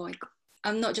think, oh my God,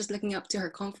 I'm not just looking up to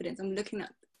her confidence, I'm looking up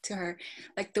to her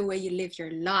like the way you live your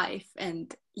life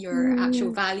and your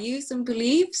actual values and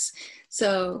beliefs.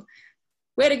 So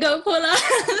way to go, Paula.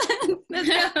 Let's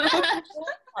go.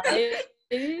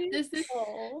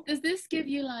 Does this give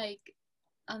you like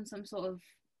some sort of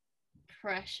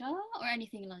pressure or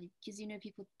anything, like, because you know,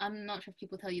 people, I'm not sure if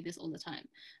people tell you this all the time,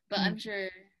 but I'm sure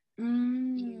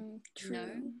you know.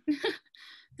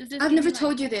 I've never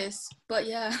told you this, but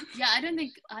yeah, I don't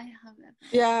think I have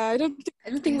ever. I don't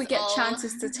think we get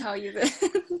chances to tell you this.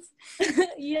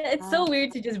 It's so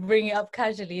weird to just bring it up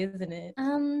casually, isn't it?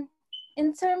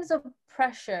 In terms of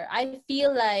pressure, I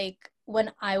feel like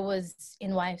when I was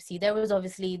in YFC, there was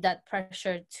obviously that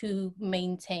pressure to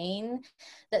maintain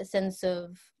that sense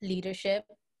of leadership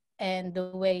and the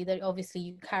way that obviously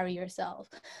you carry yourself.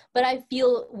 But I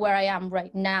feel where I am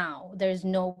right now, there's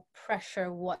no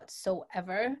pressure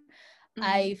whatsoever.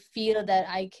 I feel that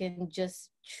I can just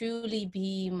truly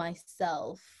be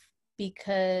myself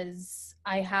because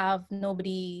I have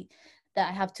nobody that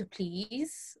I have to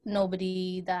please,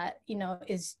 nobody that, you know,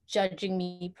 is judging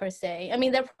me per se. I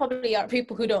mean, there probably are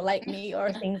people who don't like me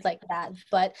or things like that,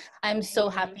 but I'm so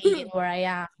happy in where I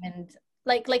am. And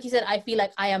like you said, I feel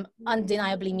like I am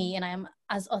undeniably me, and I am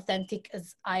as authentic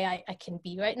as I can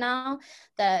be right now,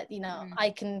 that, you know,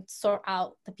 I can sort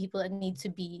out the people that need to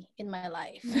be in my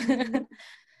life.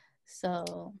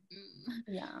 So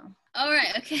yeah. All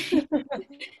right, okay.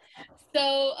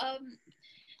 So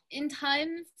in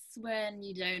times when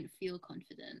you don't feel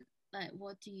confident, like,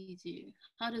 what do you do?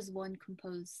 How does one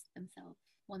compose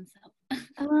oneself?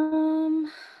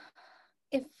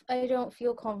 If I don't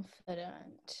feel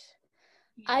confident,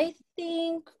 I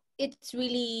think it's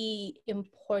really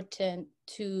important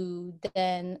to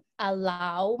then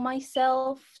allow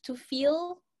myself to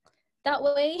feel that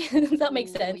way. Does that make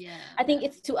sense? Yeah. I think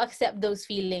it's to accept those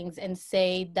feelings and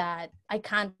say that I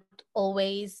can't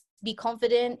always be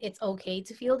confident. It's okay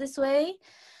to feel this way.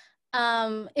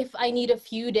 If I need a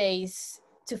few days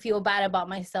to feel bad about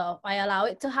myself, I allow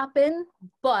it to happen,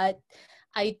 but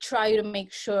I try to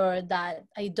make sure that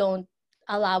I don't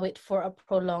allow it for a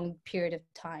prolonged period of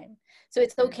time. So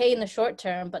it's okay in the short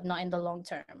term, but not in the long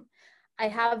term. I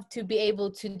have to be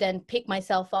able to then pick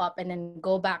myself up and then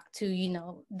go back to, you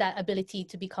know, that ability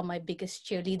to become my biggest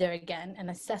cheerleader again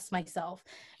and assess myself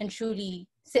and truly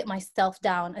sit myself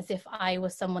down as if I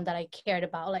was someone that I cared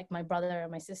about, like my brother or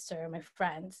my sister or my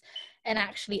friends, and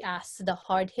actually ask the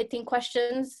hard hitting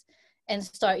questions and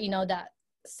start, you know, that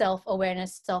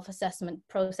self-awareness, self-assessment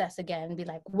process again. Be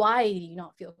like, why do you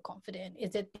not feel confident?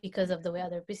 Is it because of the way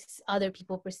other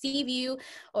people perceive you,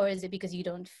 or is it because you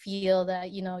don't feel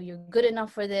that, you know, you're good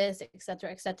enough for this,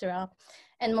 etc., etc.?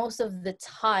 And most of the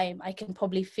time I can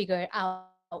probably figure it out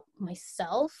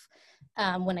myself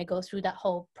when I go through that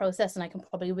whole process, and I can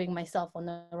probably bring myself on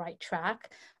the right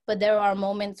track. But there are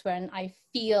moments when I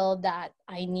feel that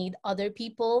I need other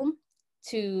people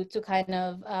to kind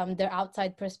of their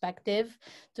outside perspective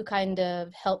to kind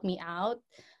of help me out.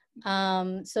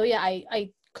 So yeah,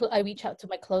 I reach out to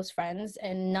my close friends,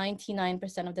 and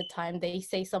 99% of the time they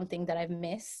say something that I've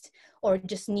missed or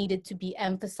just needed to be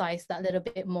emphasized that little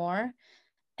bit more.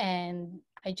 And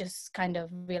I just kind of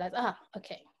realize,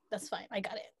 okay, that's fine. I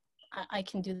got it. I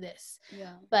can do this.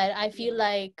 Yeah. But I feel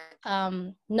like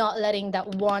not letting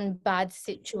that one bad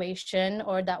situation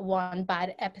or that one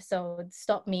bad episode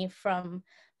stop me from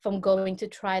going to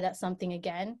try that something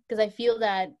again. Because I feel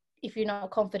that if you're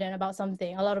not confident about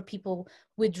something, a lot of people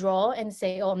withdraw and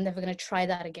say, oh, I'm never going to try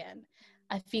that again.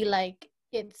 I feel like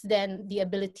it's then the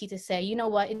ability to say, you know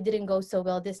what, it didn't go so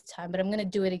well this time, but I'm going to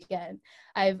do it again.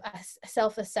 I've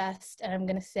self-assessed and I'm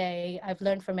going to say, I've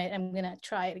learned from it. I'm going to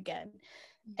try it again.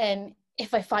 And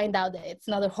if I find out that it's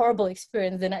another horrible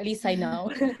experience, then at least I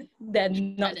know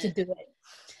then not to do it.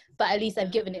 But at least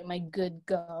I've given it my good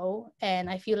go. And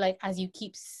I feel like as you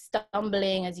keep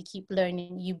stumbling, as you keep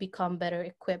learning, you become better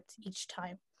equipped each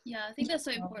time. Yeah, I think that's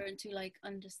so important to like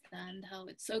understand how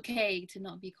it's okay to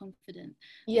not be confident.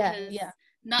 Yeah, because yeah.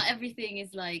 Not everything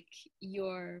is like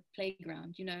your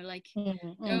playground, you know, like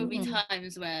there will be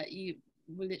times where you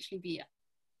will literally be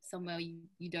somewhere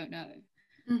you don't know.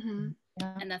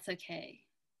 Yeah. And that's okay.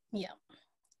 Yeah.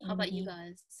 How about you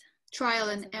guys? Trial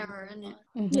and error, isn't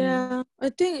it? Yeah, I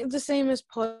think the same as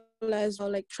Paula as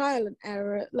well, like trial and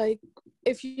error. Like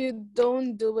if you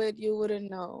don't do it, you wouldn't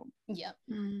know. Yeah.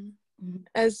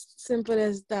 As simple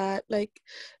as that. Like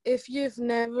if you've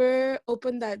never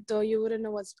opened that door, you wouldn't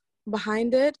know what's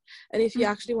behind it, and if you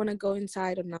actually want to go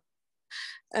inside or not.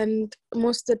 And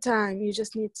most of the time you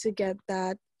just need to get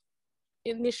that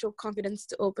initial confidence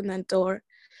to open that door,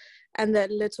 and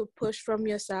that little push from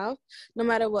yourself, no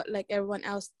matter what like everyone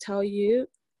else tell you.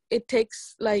 It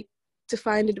takes like to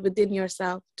find it within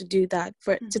yourself to do that,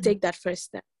 to take that first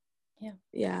step.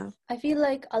 Yeah. I feel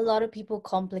like a lot of people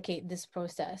complicate this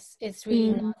process. It's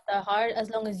really not that hard. As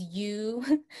long as you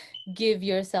give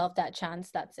yourself that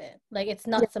chance, that's it. Like it's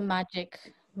not some magic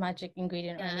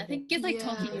ingredient or anything. I think it's like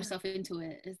talking yourself into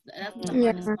it. That's the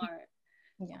hardest part.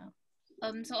 Yeah.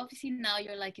 So obviously now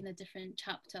you're like in a different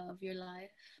chapter of your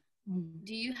life.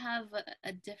 Do you have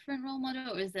a different role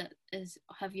model, or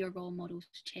have your role models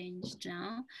changed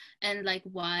now? And like,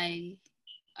 why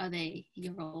are they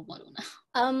your role model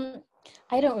now?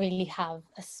 I don't really have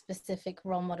a specific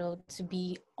role model, to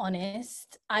be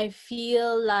honest. I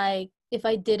feel like if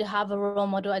I did have a role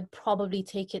model, I'd probably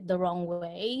take it the wrong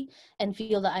way and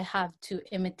feel that I have to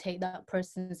imitate that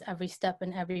person's every step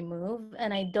and every move.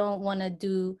 And I don't want to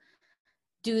do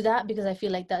that, because I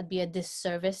feel like that'd be a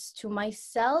disservice to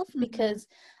myself, because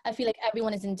I feel like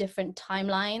everyone is in different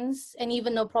timelines. And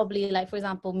even though probably, like, for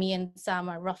example, me and Sam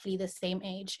are roughly the same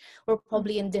age, we're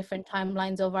probably in different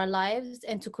timelines of our lives,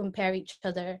 and to compare each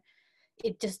other,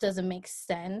 it just doesn't make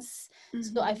sense.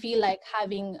 So I feel like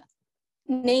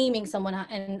naming someone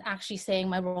and actually saying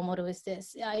my role model is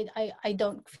this, I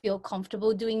don't feel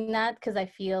comfortable doing that, because I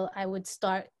feel I would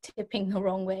start tipping the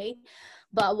wrong way.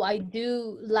 But what I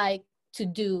do like to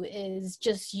do is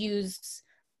just use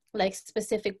like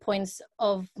specific points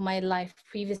of my life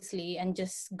previously and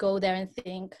just go there and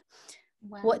think,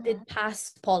 what did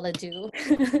past Paula do?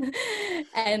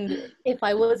 And if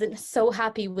I wasn't so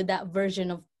happy with that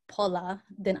version of Paula,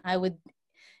 then I would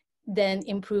then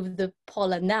improve the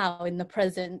Paula now in the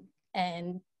present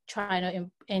and try to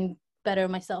and better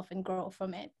myself and grow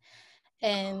from it.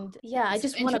 And yeah, I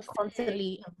just want to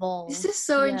constantly evolve. This is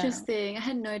so interesting. I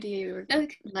had no idea you were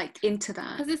like into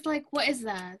that. Because it's like, what is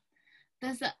that?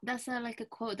 That's like a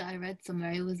quote that I read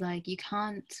somewhere. It was like, you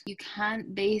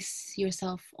can't base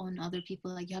yourself on other people.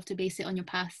 Like, you have to base it on your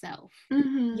past self.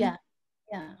 Mm-hmm. Yeah.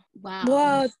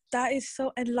 Wow, that is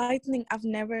so enlightening. I've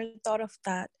never thought of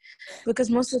that, because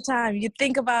most of the time you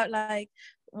think about like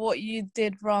what you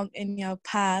did wrong in your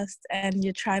past and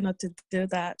you try not to do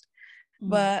that.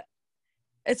 But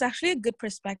it's actually a good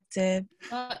perspective.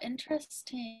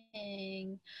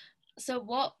 Interesting. So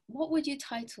what would you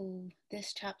title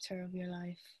this chapter of your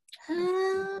life?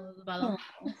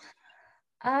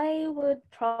 I would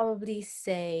probably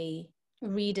say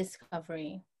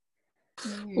rediscovery.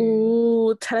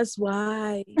 Ooh, tell us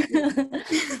why.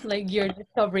 Like your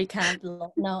discovery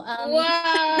candle. No.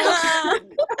 Wow.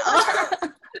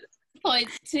 Point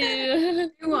 2.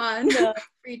 One.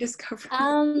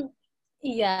 Rediscovery.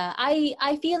 Yeah,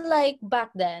 I feel like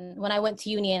back then when I went to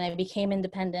uni and I became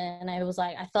independent and I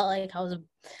felt like I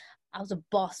was a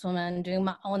boss woman doing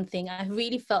my own thing. I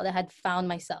really felt I had found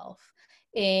myself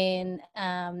in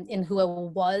who I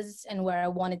was and where I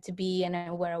wanted to be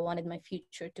and where I wanted my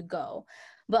future to go.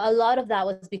 But a lot of that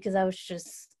was because I was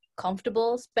just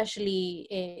comfortable, especially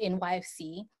in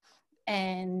YFC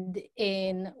and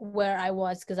in where I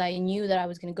was, because I knew that I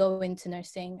was going to go into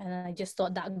nursing, and I just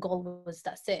thought that goal was,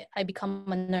 that's it. I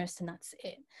become a nurse and that's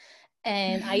it.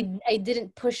 And I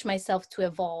didn't push myself to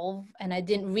evolve, and I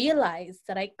didn't realize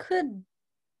that I could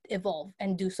evolve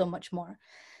and do so much more.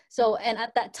 So, and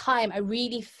at that time, I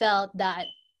really felt that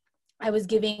I was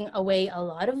giving away a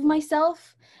lot of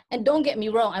myself. And don't get me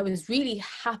wrong, I was really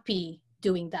happy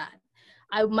doing that.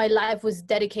 My life was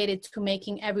dedicated to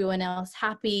making everyone else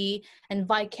happy, and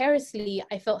vicariously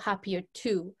I felt happier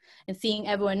too, and seeing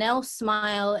everyone else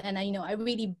smile. And I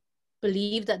really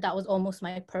believed that was almost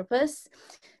my purpose.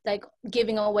 Like,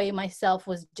 giving away myself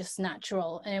was just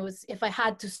natural, and it was, if I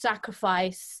had to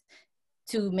sacrifice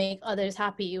to make others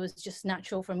happy, it was just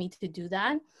natural for me to do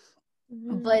that.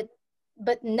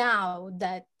 But now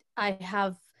that I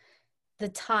have the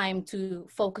time to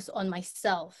focus on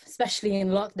myself, especially in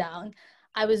lockdown,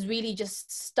 I was really just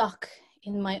stuck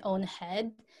in my own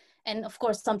head. And of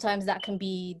course, sometimes that can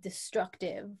be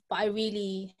destructive, but I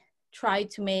really try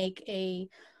to make a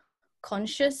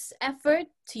conscious effort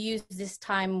to use this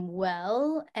time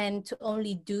well and to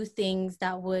only do things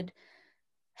that would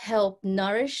help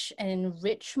nourish and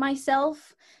enrich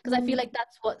myself, because I feel like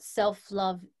that's what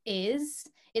self-love is.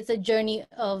 It's a journey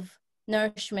of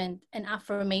nourishment and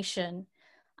affirmation.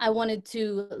 I wanted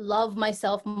to love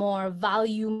myself more,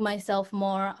 value myself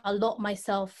more, allot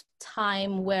myself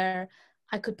time where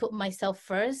I could put myself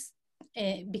first,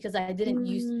 because I didn't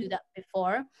used to do that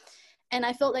before. And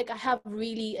I felt like I have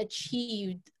really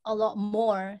achieved a lot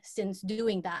more since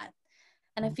doing that.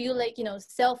 And I feel like,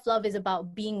 self-love is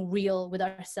about being real with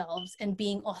ourselves and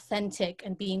being authentic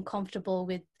and being comfortable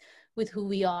with who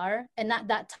we are. And at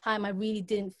that time, I really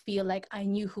didn't feel like I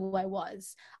knew who I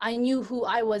was. I knew who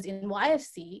I was in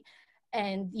YFC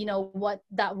and, what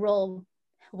that role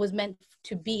was meant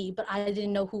to be, but I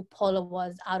didn't know who Paula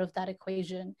was out of that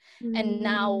equation. And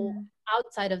now,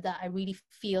 outside of that, I really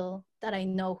feel that I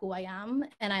know who I am,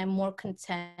 and I am more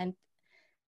content,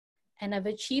 and I've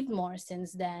achieved more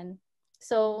since then.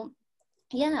 So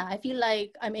yeah, I feel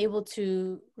like I'm able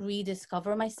to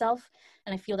rediscover myself,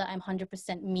 and I feel that I'm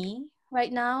 100% me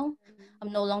right now.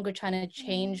 I'm no longer trying to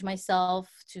change myself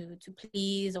to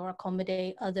please or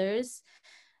accommodate others.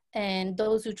 And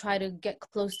those who try to get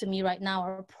close to me right now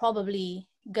are probably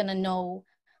gonna know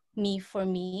me for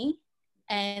me.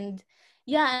 And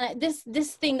yeah, this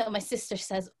thing that my sister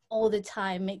says all the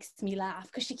time makes me laugh,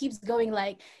 because she keeps going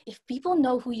like, if people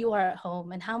know who you are at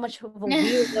home and how much of a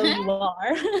weirdo you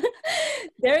are,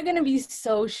 they're gonna be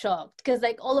so shocked. Because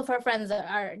like all of her friends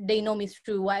they know me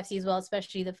through YFC as well,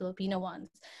 especially the Filipino ones.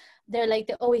 They're like,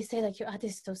 they always say like, your ate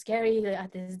is so scary, your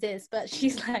ate is this, but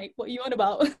she's like, what you on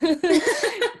about? She's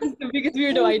the biggest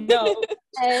weirdo I know.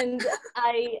 And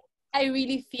I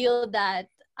really feel that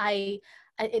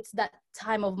it's that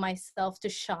time of myself to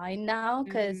shine now,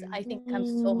 because I think I'm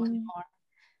so much more.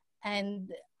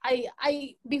 And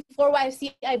I before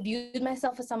YFC, I viewed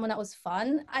myself as someone that was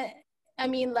fun. I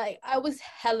mean, like, I was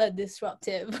hella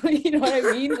disruptive. You know what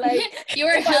I mean? Like, you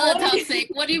were hella toxic.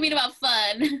 What do you mean about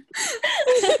fun?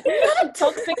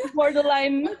 Toxic,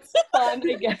 borderline fun,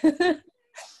 I guess.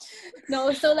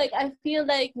 No, so like, I feel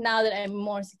like now that I'm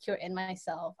more secure in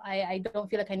myself, I don't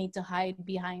feel like I need to hide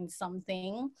behind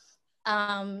something.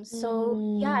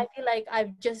 So yeah, I feel like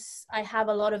I have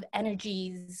a lot of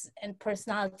energies and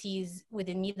personalities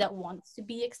within me that wants to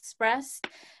be expressed.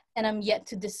 and I'm yet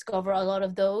to discover a lot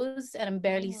of those, and I'm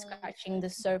barely scratching the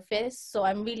surface. So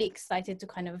I'm really excited to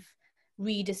kind of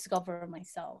rediscover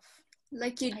myself.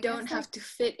 Like you don't have to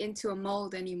fit into a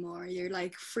mold anymore. You're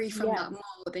like free from that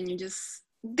mold, and you just,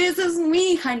 this is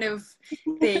me kind of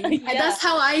thing. And that's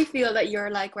how I feel that you're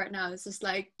like right now. It's just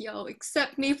like, yo,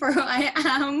 accept me for who I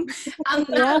am. I'm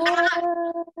out.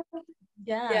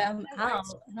 I'm out.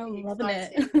 I'm loving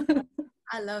it.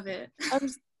 I love it.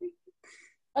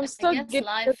 I'm so giddy.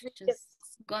 Life just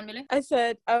go on, Millie. I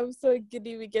said I'm so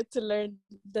giddy we get to learn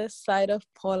this side of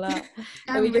Paula.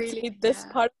 And we get to meet this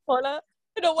part of Paula.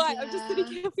 I don't know why. I'm just sitting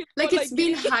here like it's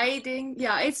been hiding.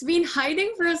 Yeah, it's been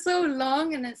hiding for so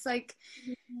long, and it's like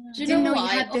you didn't know you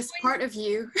had this part of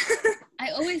you.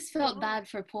 I always felt bad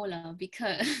for Paula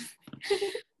because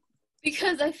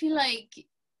I feel like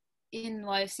in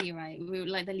YFC, right, we're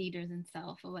like the leaders and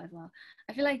stuff or whatever.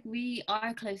 I feel like we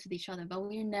are close with each other, but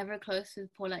we're never close with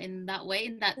Paula in that way,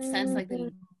 in that sense. Like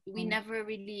we never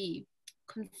really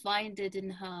confided in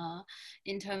her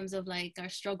in terms of like our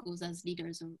struggles as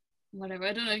leaders or whatever.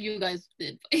 I don't know if you guys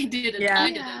did, but I didn't. I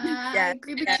didn't. I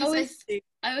agree, because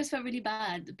I always felt really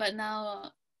bad. But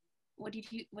now, what do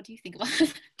you think about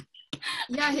it?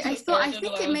 Yeah, I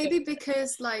think it may be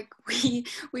because like we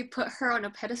put her on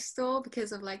a pedestal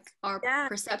because of like our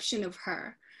perception of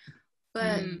her.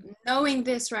 But knowing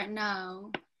this right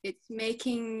now, it's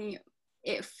making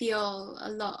it feel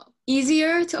a lot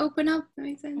easier to open up. That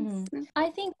makes sense. I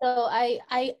think though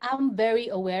I am very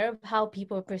aware of how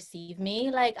people perceive me.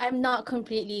 Like I'm not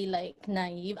completely like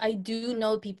naive. I do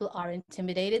know people are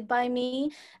intimidated by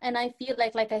me, and I feel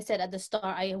like I said at the start,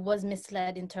 I was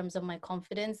misled in terms of my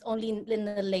confidence. Only in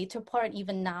the later part,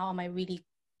 even now, am I really,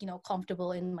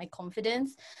 comfortable in my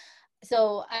confidence.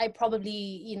 So I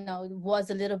probably,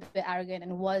 was a little bit arrogant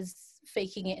and was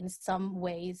faking it in some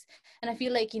ways. And I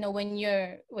feel like, when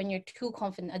you're too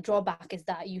confident, a drawback is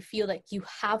that you feel like you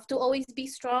have to always be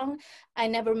strong. I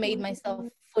never made myself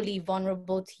fully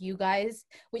vulnerable to you guys,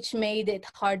 which made it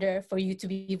harder for you to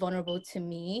be vulnerable to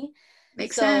me.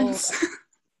 Makes sense.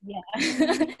 Yeah.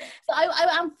 So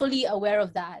I'm fully aware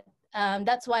of that.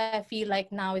 That's why I feel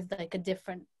like now is like a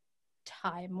different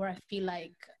time where I feel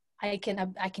like I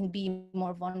can be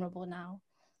more vulnerable now.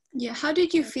 Yeah, how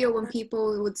did you feel when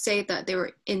people would say that they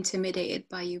were intimidated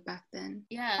by you back then?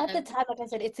 Yeah, at the time, like I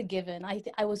said, it's a given.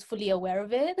 I was fully aware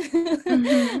of it.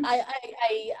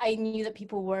 I knew that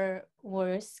people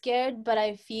were scared, but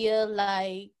I feel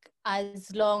like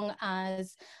as long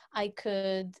as I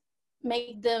could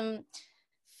make them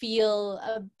feel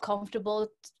comfortable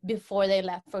before they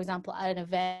left, for example, at an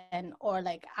event or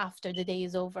like after the day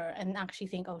is over, and actually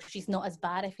think, oh, she's not as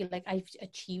bad, I feel like I've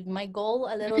achieved my goal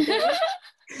a little bit.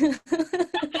 Just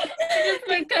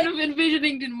like kind of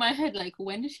envisioning in my head, like,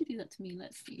 when did she do that to me?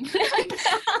 Let's see.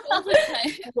 All the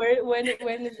time. When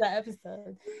is that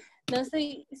episode? No, so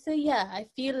yeah, I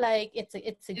feel like it's a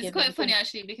given. It's quite funny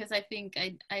actually, because I think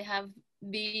I have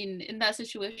been in that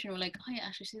situation where like, oh yeah,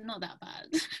 actually she's not that bad.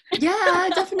 Yeah,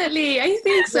 definitely. I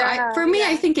think so. For me,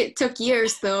 I think it took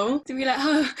years though to be like,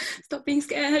 oh, stop being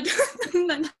scared.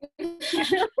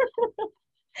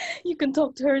 You can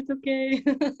talk to her, it's okay.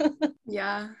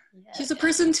 Yeah. She's a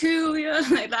person too,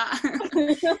 like that.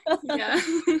 Yeah.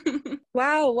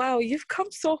 Wow, you've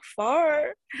come so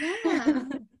far. Yeah.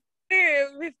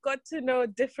 We've got to know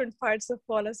different parts of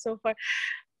Paula so far.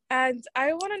 And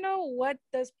I want to know, what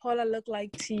does Paula look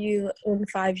like to you in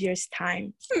 5 years'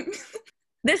 time?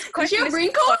 This question is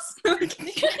wrinkles?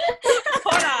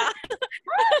 Paula.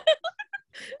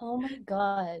 Oh my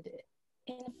God.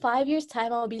 In 5 years'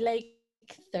 time, I'll be like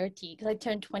 30 because I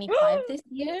turned 25 this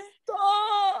year.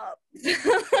 Stop.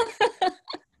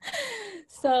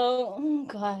 So, oh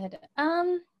God.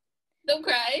 Don't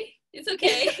cry. It's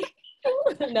okay.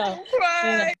 No,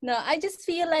 I just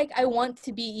feel like I want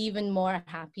to be even more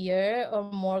happier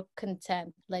or more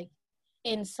content, like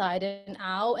inside and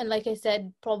out. And like I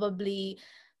said, probably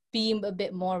being a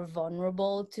bit more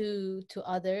vulnerable to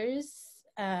others.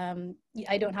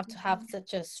 I don't have to have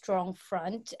such a strong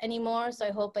front anymore. So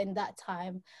I hope in that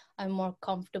time I'm more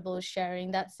comfortable sharing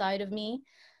that side of me.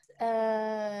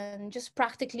 And just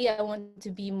practically, I want to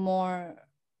be more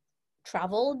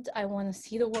traveled. I want to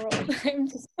see the world. I'm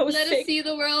just so Let sick. us see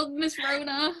the world, Miss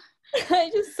Rona.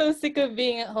 I'm just so sick of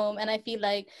being at home, and I feel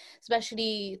like,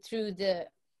 especially through the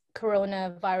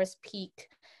coronavirus peak,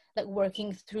 like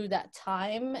working through that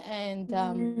time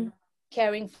and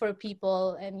caring for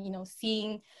people and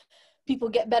seeing people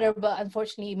get better, but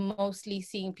unfortunately mostly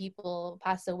seeing people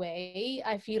pass away,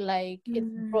 I feel like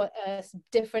it brought a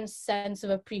different sense of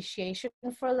appreciation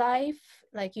for life.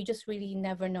 Like you just really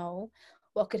never know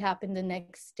what could happen the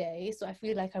next day. So I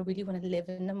feel like I really want to live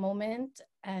in the moment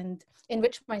and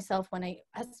enrich myself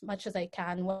as much as I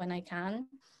can when I can.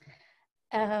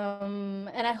 And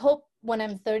I hope when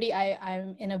I'm 30,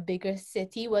 I'm in a bigger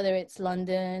city, whether it's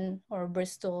London or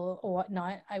Bristol or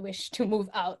whatnot. I wish to move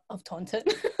out of Taunton.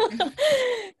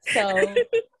 So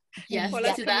yes,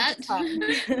 yeah, to that.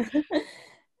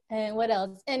 And what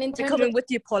else? And in We're terms coming with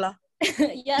you, Paula.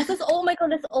 yes, oh my god,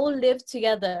 let's all live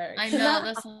together. I know,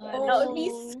 that's that would be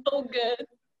so good.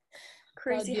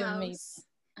 Crazy house. Amazing.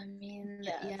 I mean,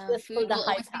 Yes, yeah, food will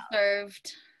always be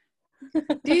served.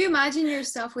 Do you imagine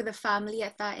yourself with a family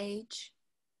at that age?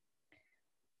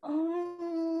 30.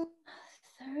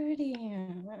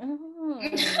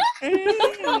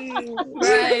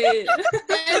 Right.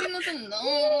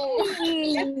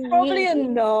 Probably a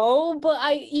no, but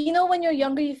when you're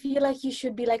younger, you feel like you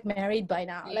should be like married by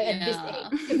now, like at this age.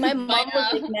 Because my mom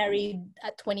was like married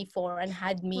at 24 and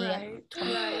had me at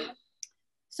 24. Right.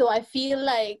 So I feel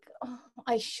like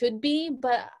I should be,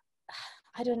 but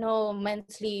I don't know,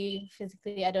 mentally,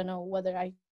 physically, I don't know whether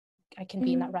I can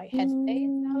be in that right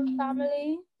headspace to have a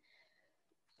family.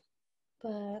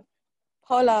 But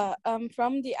Paula,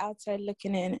 from the outside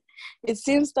looking in, it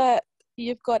seems that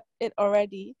you've got it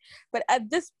already. But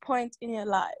at this point in your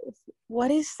life,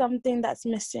 what is something that's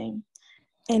missing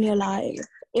in your life?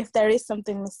 If there is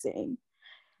something missing.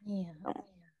 Yeah.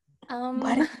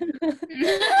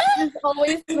 It's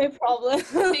always my problem.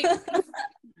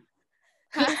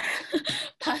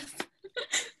 Pass.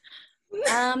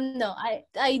 No,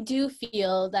 I do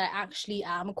feel that I actually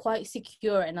am quite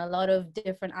secure in a lot of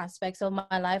different aspects of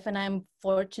my life, and I'm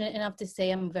fortunate enough to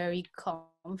say I'm very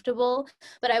comfortable.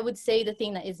 But I would say the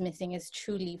thing that is missing is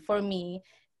truly, for me,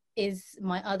 is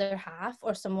my other half,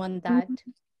 or someone that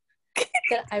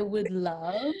I would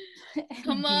love and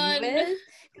Come on. be with.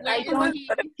 I don't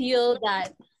feel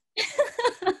that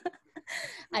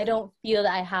I don't feel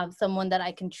that I have someone that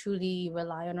I can truly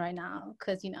rely on right now,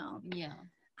 because yeah,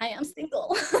 I am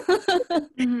single.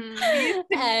 And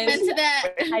to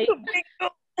that.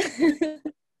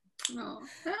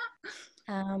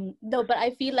 No, but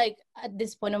I feel like at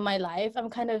this point of my life, I'm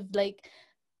kind of like,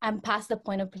 I'm past the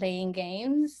point of playing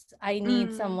games. I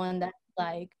need someone that's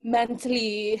like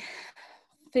mentally,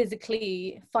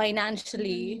 physically,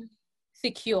 financially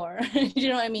secure. You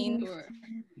know what I mean? Sure.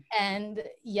 And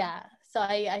yeah, so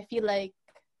I feel like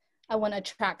I want to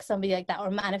attract somebody like that,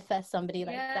 or manifest somebody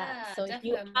like that. So if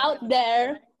you're out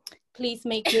there, please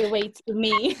make your way to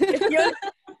me. If you're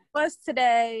us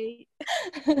today,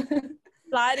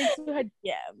 slide into her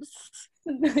DMs.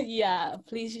 Yeah,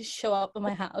 please just show up at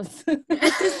my house.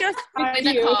 This is just with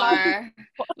a car,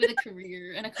 with a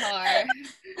career and a car.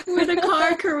 With a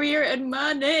car, career, and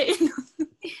money.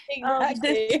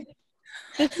 Exactly.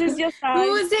 This is your sign.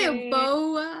 Who was it?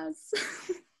 Boaz.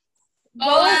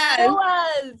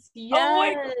 Boaz.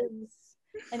 Yes.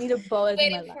 I need a Boaz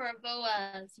in my life. Waiting for a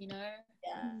Boaz,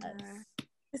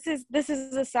 Yes. This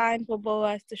is a sign for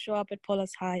Boaz to show up at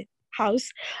Paula's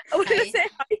house. I was gonna say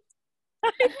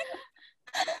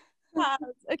hi.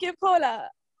 Okay, Paula.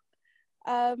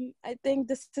 I think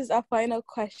this is our final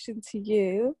question to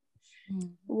you.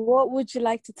 What would you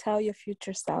like to tell your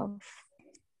future self?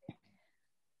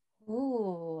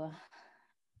 Ooh.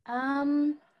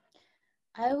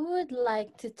 I would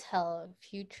like to tell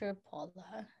future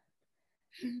Paula,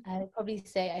 I'd probably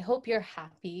say, I hope you're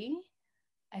happy.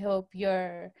 I hope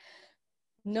you're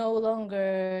no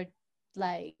longer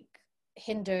like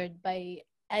hindered by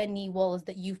any walls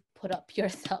that you've put up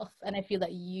yourself. And I feel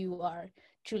that you are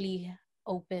truly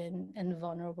open and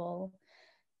vulnerable.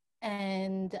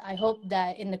 And I hope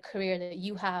that in the career that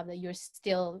you have, that you're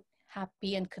still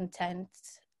happy and content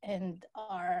and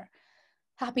are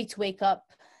happy to wake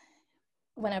up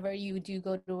whenever you do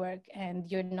go to work,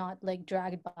 and you're not like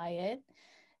dragged by it,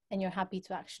 and you're happy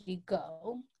to actually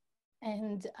go.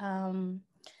 And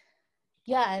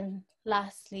and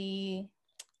lastly,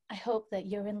 I hope that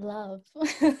you're in love.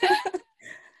 So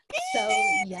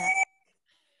yeah,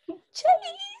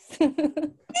 Chase.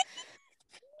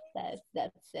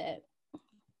 That's it.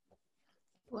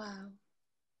 Wow.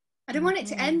 I don't want it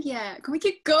to end yet. Can we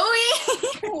keep going?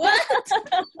 What?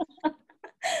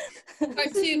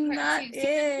 Part two. Not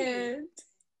it.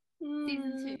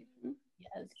 Season 2.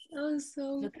 Yes. That was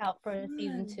so Look out for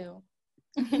season 2.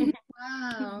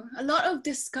 Wow. A lot of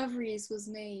discoveries was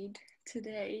made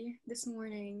today, this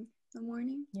morning.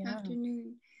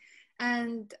 Afternoon.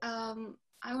 And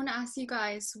I want to ask you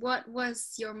guys, what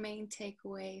was your main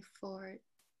takeaway for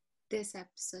this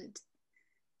episode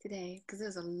today? Because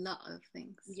there's a lot of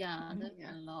things. Yeah, there's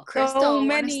a lot. Crystal,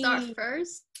 want to start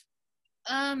first?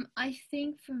 I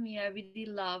think for me, I really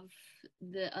love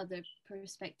the other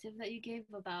perspective that you gave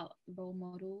about role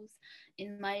models.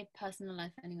 In my personal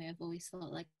life, anyway, I've always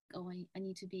thought like, oh, I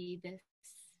need to be this.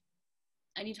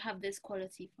 I need to have this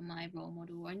quality for my role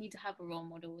model, or I need to have a role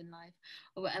model in life,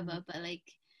 or whatever. But like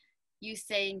you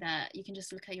saying that you can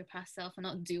just look at your past self and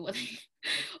not do what,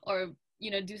 or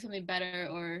do something better,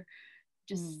 or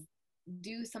just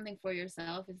do something for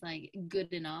yourself is like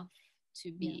good enough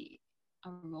to be a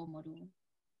role model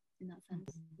in that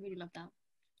sense. Really love that.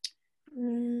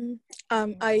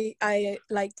 I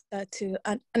like that too.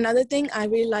 And another thing I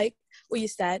really like what you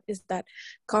said is that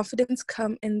confidence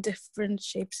come in different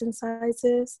shapes and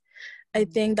sizes. I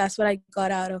think that's what I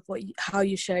got out of how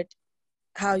you shared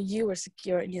how you were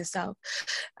secure in yourself,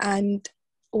 and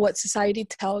what society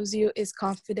tells you is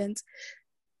confidence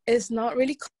is not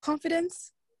really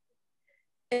confidence.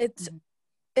 It's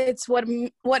what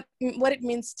it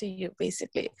means to you,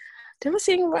 basically. Am I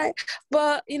saying right?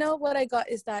 But what I got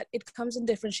is that it comes in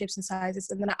different shapes and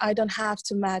sizes, and then I don't have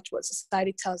to match what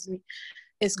society tells me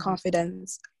is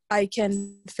confidence. I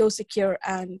can feel secure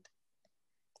and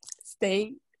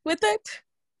stay with it.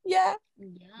 Yeah.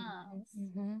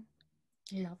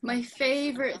 My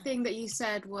favorite thing that you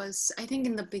said was, I think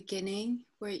in the beginning,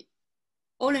 where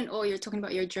all in all, you're talking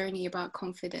about your journey about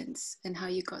confidence and how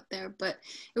you got there. But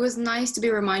it was nice to be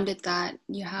reminded that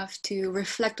you have to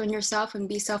reflect on yourself and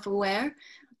be self-aware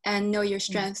and know your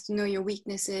strengths, know your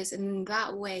weaknesses. And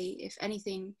that way, if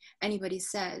anybody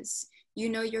says, you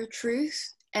know your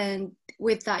truth. And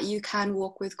with that, you can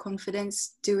walk with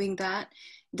confidence doing that.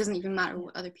 It doesn't even matter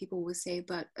what other people will say,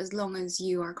 but as long as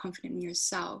you are confident in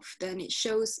yourself, then it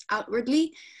shows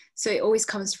outwardly. So it always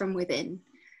comes from within.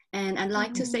 And I'd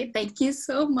like to say thank you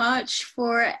so much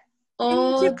for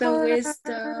all the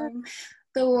wisdom,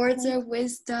 the words of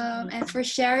wisdom, and for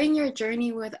sharing your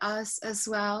journey with us as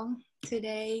well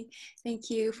today. Thank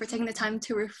you for taking the time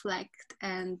to reflect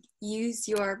and use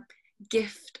your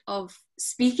gift of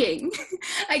speaking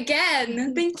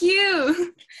again. Thank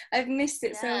you. I've missed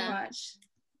it so much.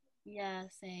 Yeah,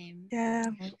 same. Yeah.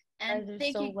 And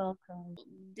thank so you. welcome.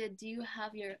 Do you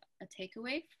have a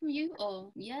takeaway from you?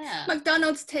 Oh, yeah.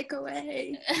 McDonald's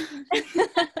takeaway.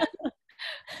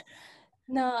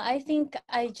 No, I think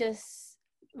I just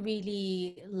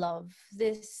really love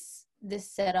this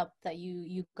setup that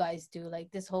you guys do, like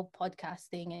this whole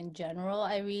podcasting in general.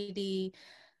 I really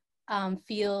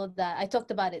feel that I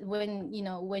talked about it when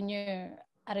you're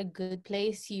at a good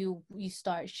place, you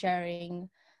start sharing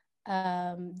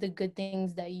the good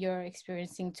things that you're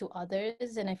experiencing to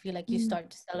others, and I feel like you start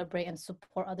to celebrate and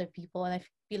support other people. And I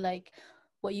feel like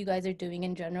what you guys are doing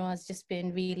in general has just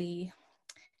been really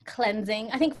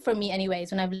cleansing, I think, for me anyways.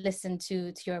 When I've listened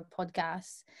to your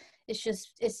podcast,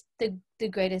 it's the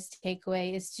greatest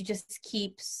takeaway is to just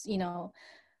keep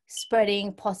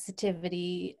spreading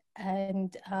positivity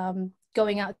and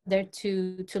going out there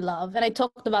to love. And I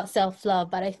talked about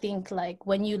self-love, but I think like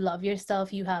when you love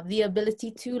yourself, you have the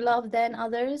ability to love then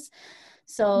others.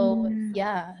 So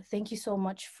yeah, thank you so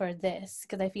much for this,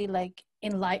 because I feel like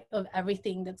in light of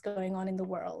everything that's going on in the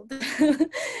world,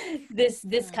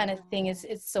 this kind of thing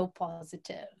it's so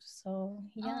positive. So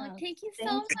yeah. Thank you so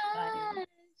much.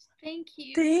 Thank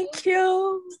you. Thank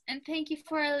you. And thank you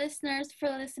for our listeners for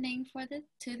listening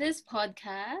to this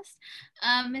podcast.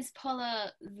 Miss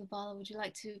Paula Zabala, would you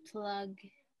like to plug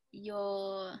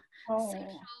your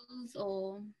socials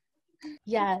or?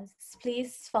 Yes,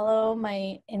 please follow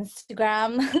my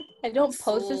Instagram. I don't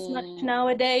post as much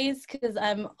nowadays because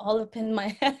I'm all up in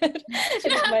my head,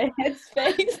 in my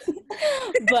headspace.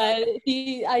 But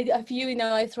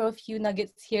I throw a few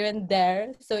nuggets here and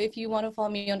there. So if you want to follow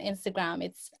me on Instagram,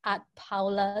 it's at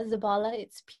Paula Zabala.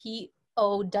 It's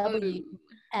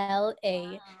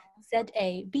POWLAZABALA. Thank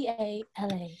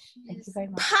you very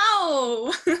much.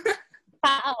 Pow!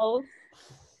 Pow!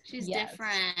 She's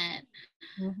different.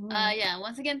 Yeah,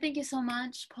 once again, thank you so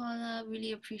much, Paula.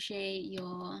 Really appreciate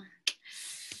your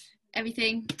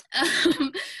everything.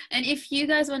 And if you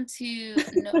guys want to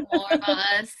know more about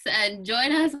us and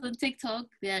join us on TikTok,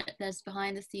 there's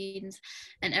behind the scenes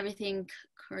and everything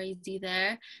crazy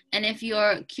there. And if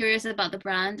you're curious about the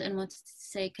brand and want to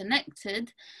stay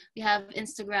connected, we have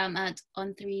Instagram at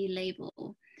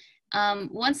On3Label.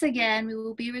 Once again, we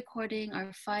will be recording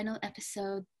our final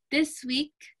episode this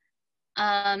week.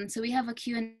 So we have a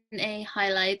Q&A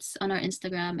highlights on our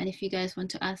Instagram, and if you guys want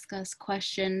to ask us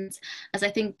questions, as I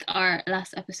think our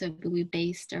last episode will be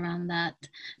based around that,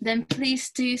 then please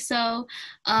do so.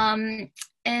 And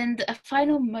a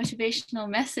final motivational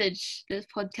message, this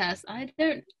podcast, I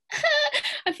feel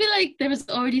like there was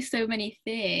already so many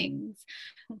things.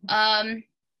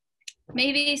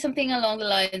 maybe something along the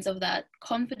lines of that.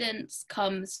 Confidence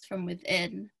comes from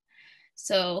within.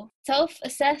 So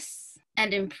self-assess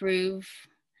and improve,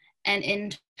 and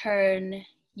in turn,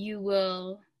 you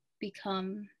will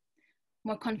become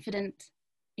more confident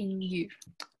in you.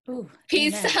 Ooh,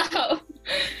 Peace amen. out.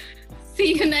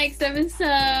 See you next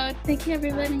episode. Thank you,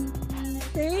 everybody.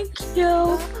 Thank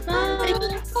you.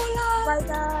 Bye. Bye,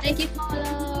 guys. Thank you,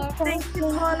 Paula. Thank you,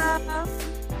 Paula.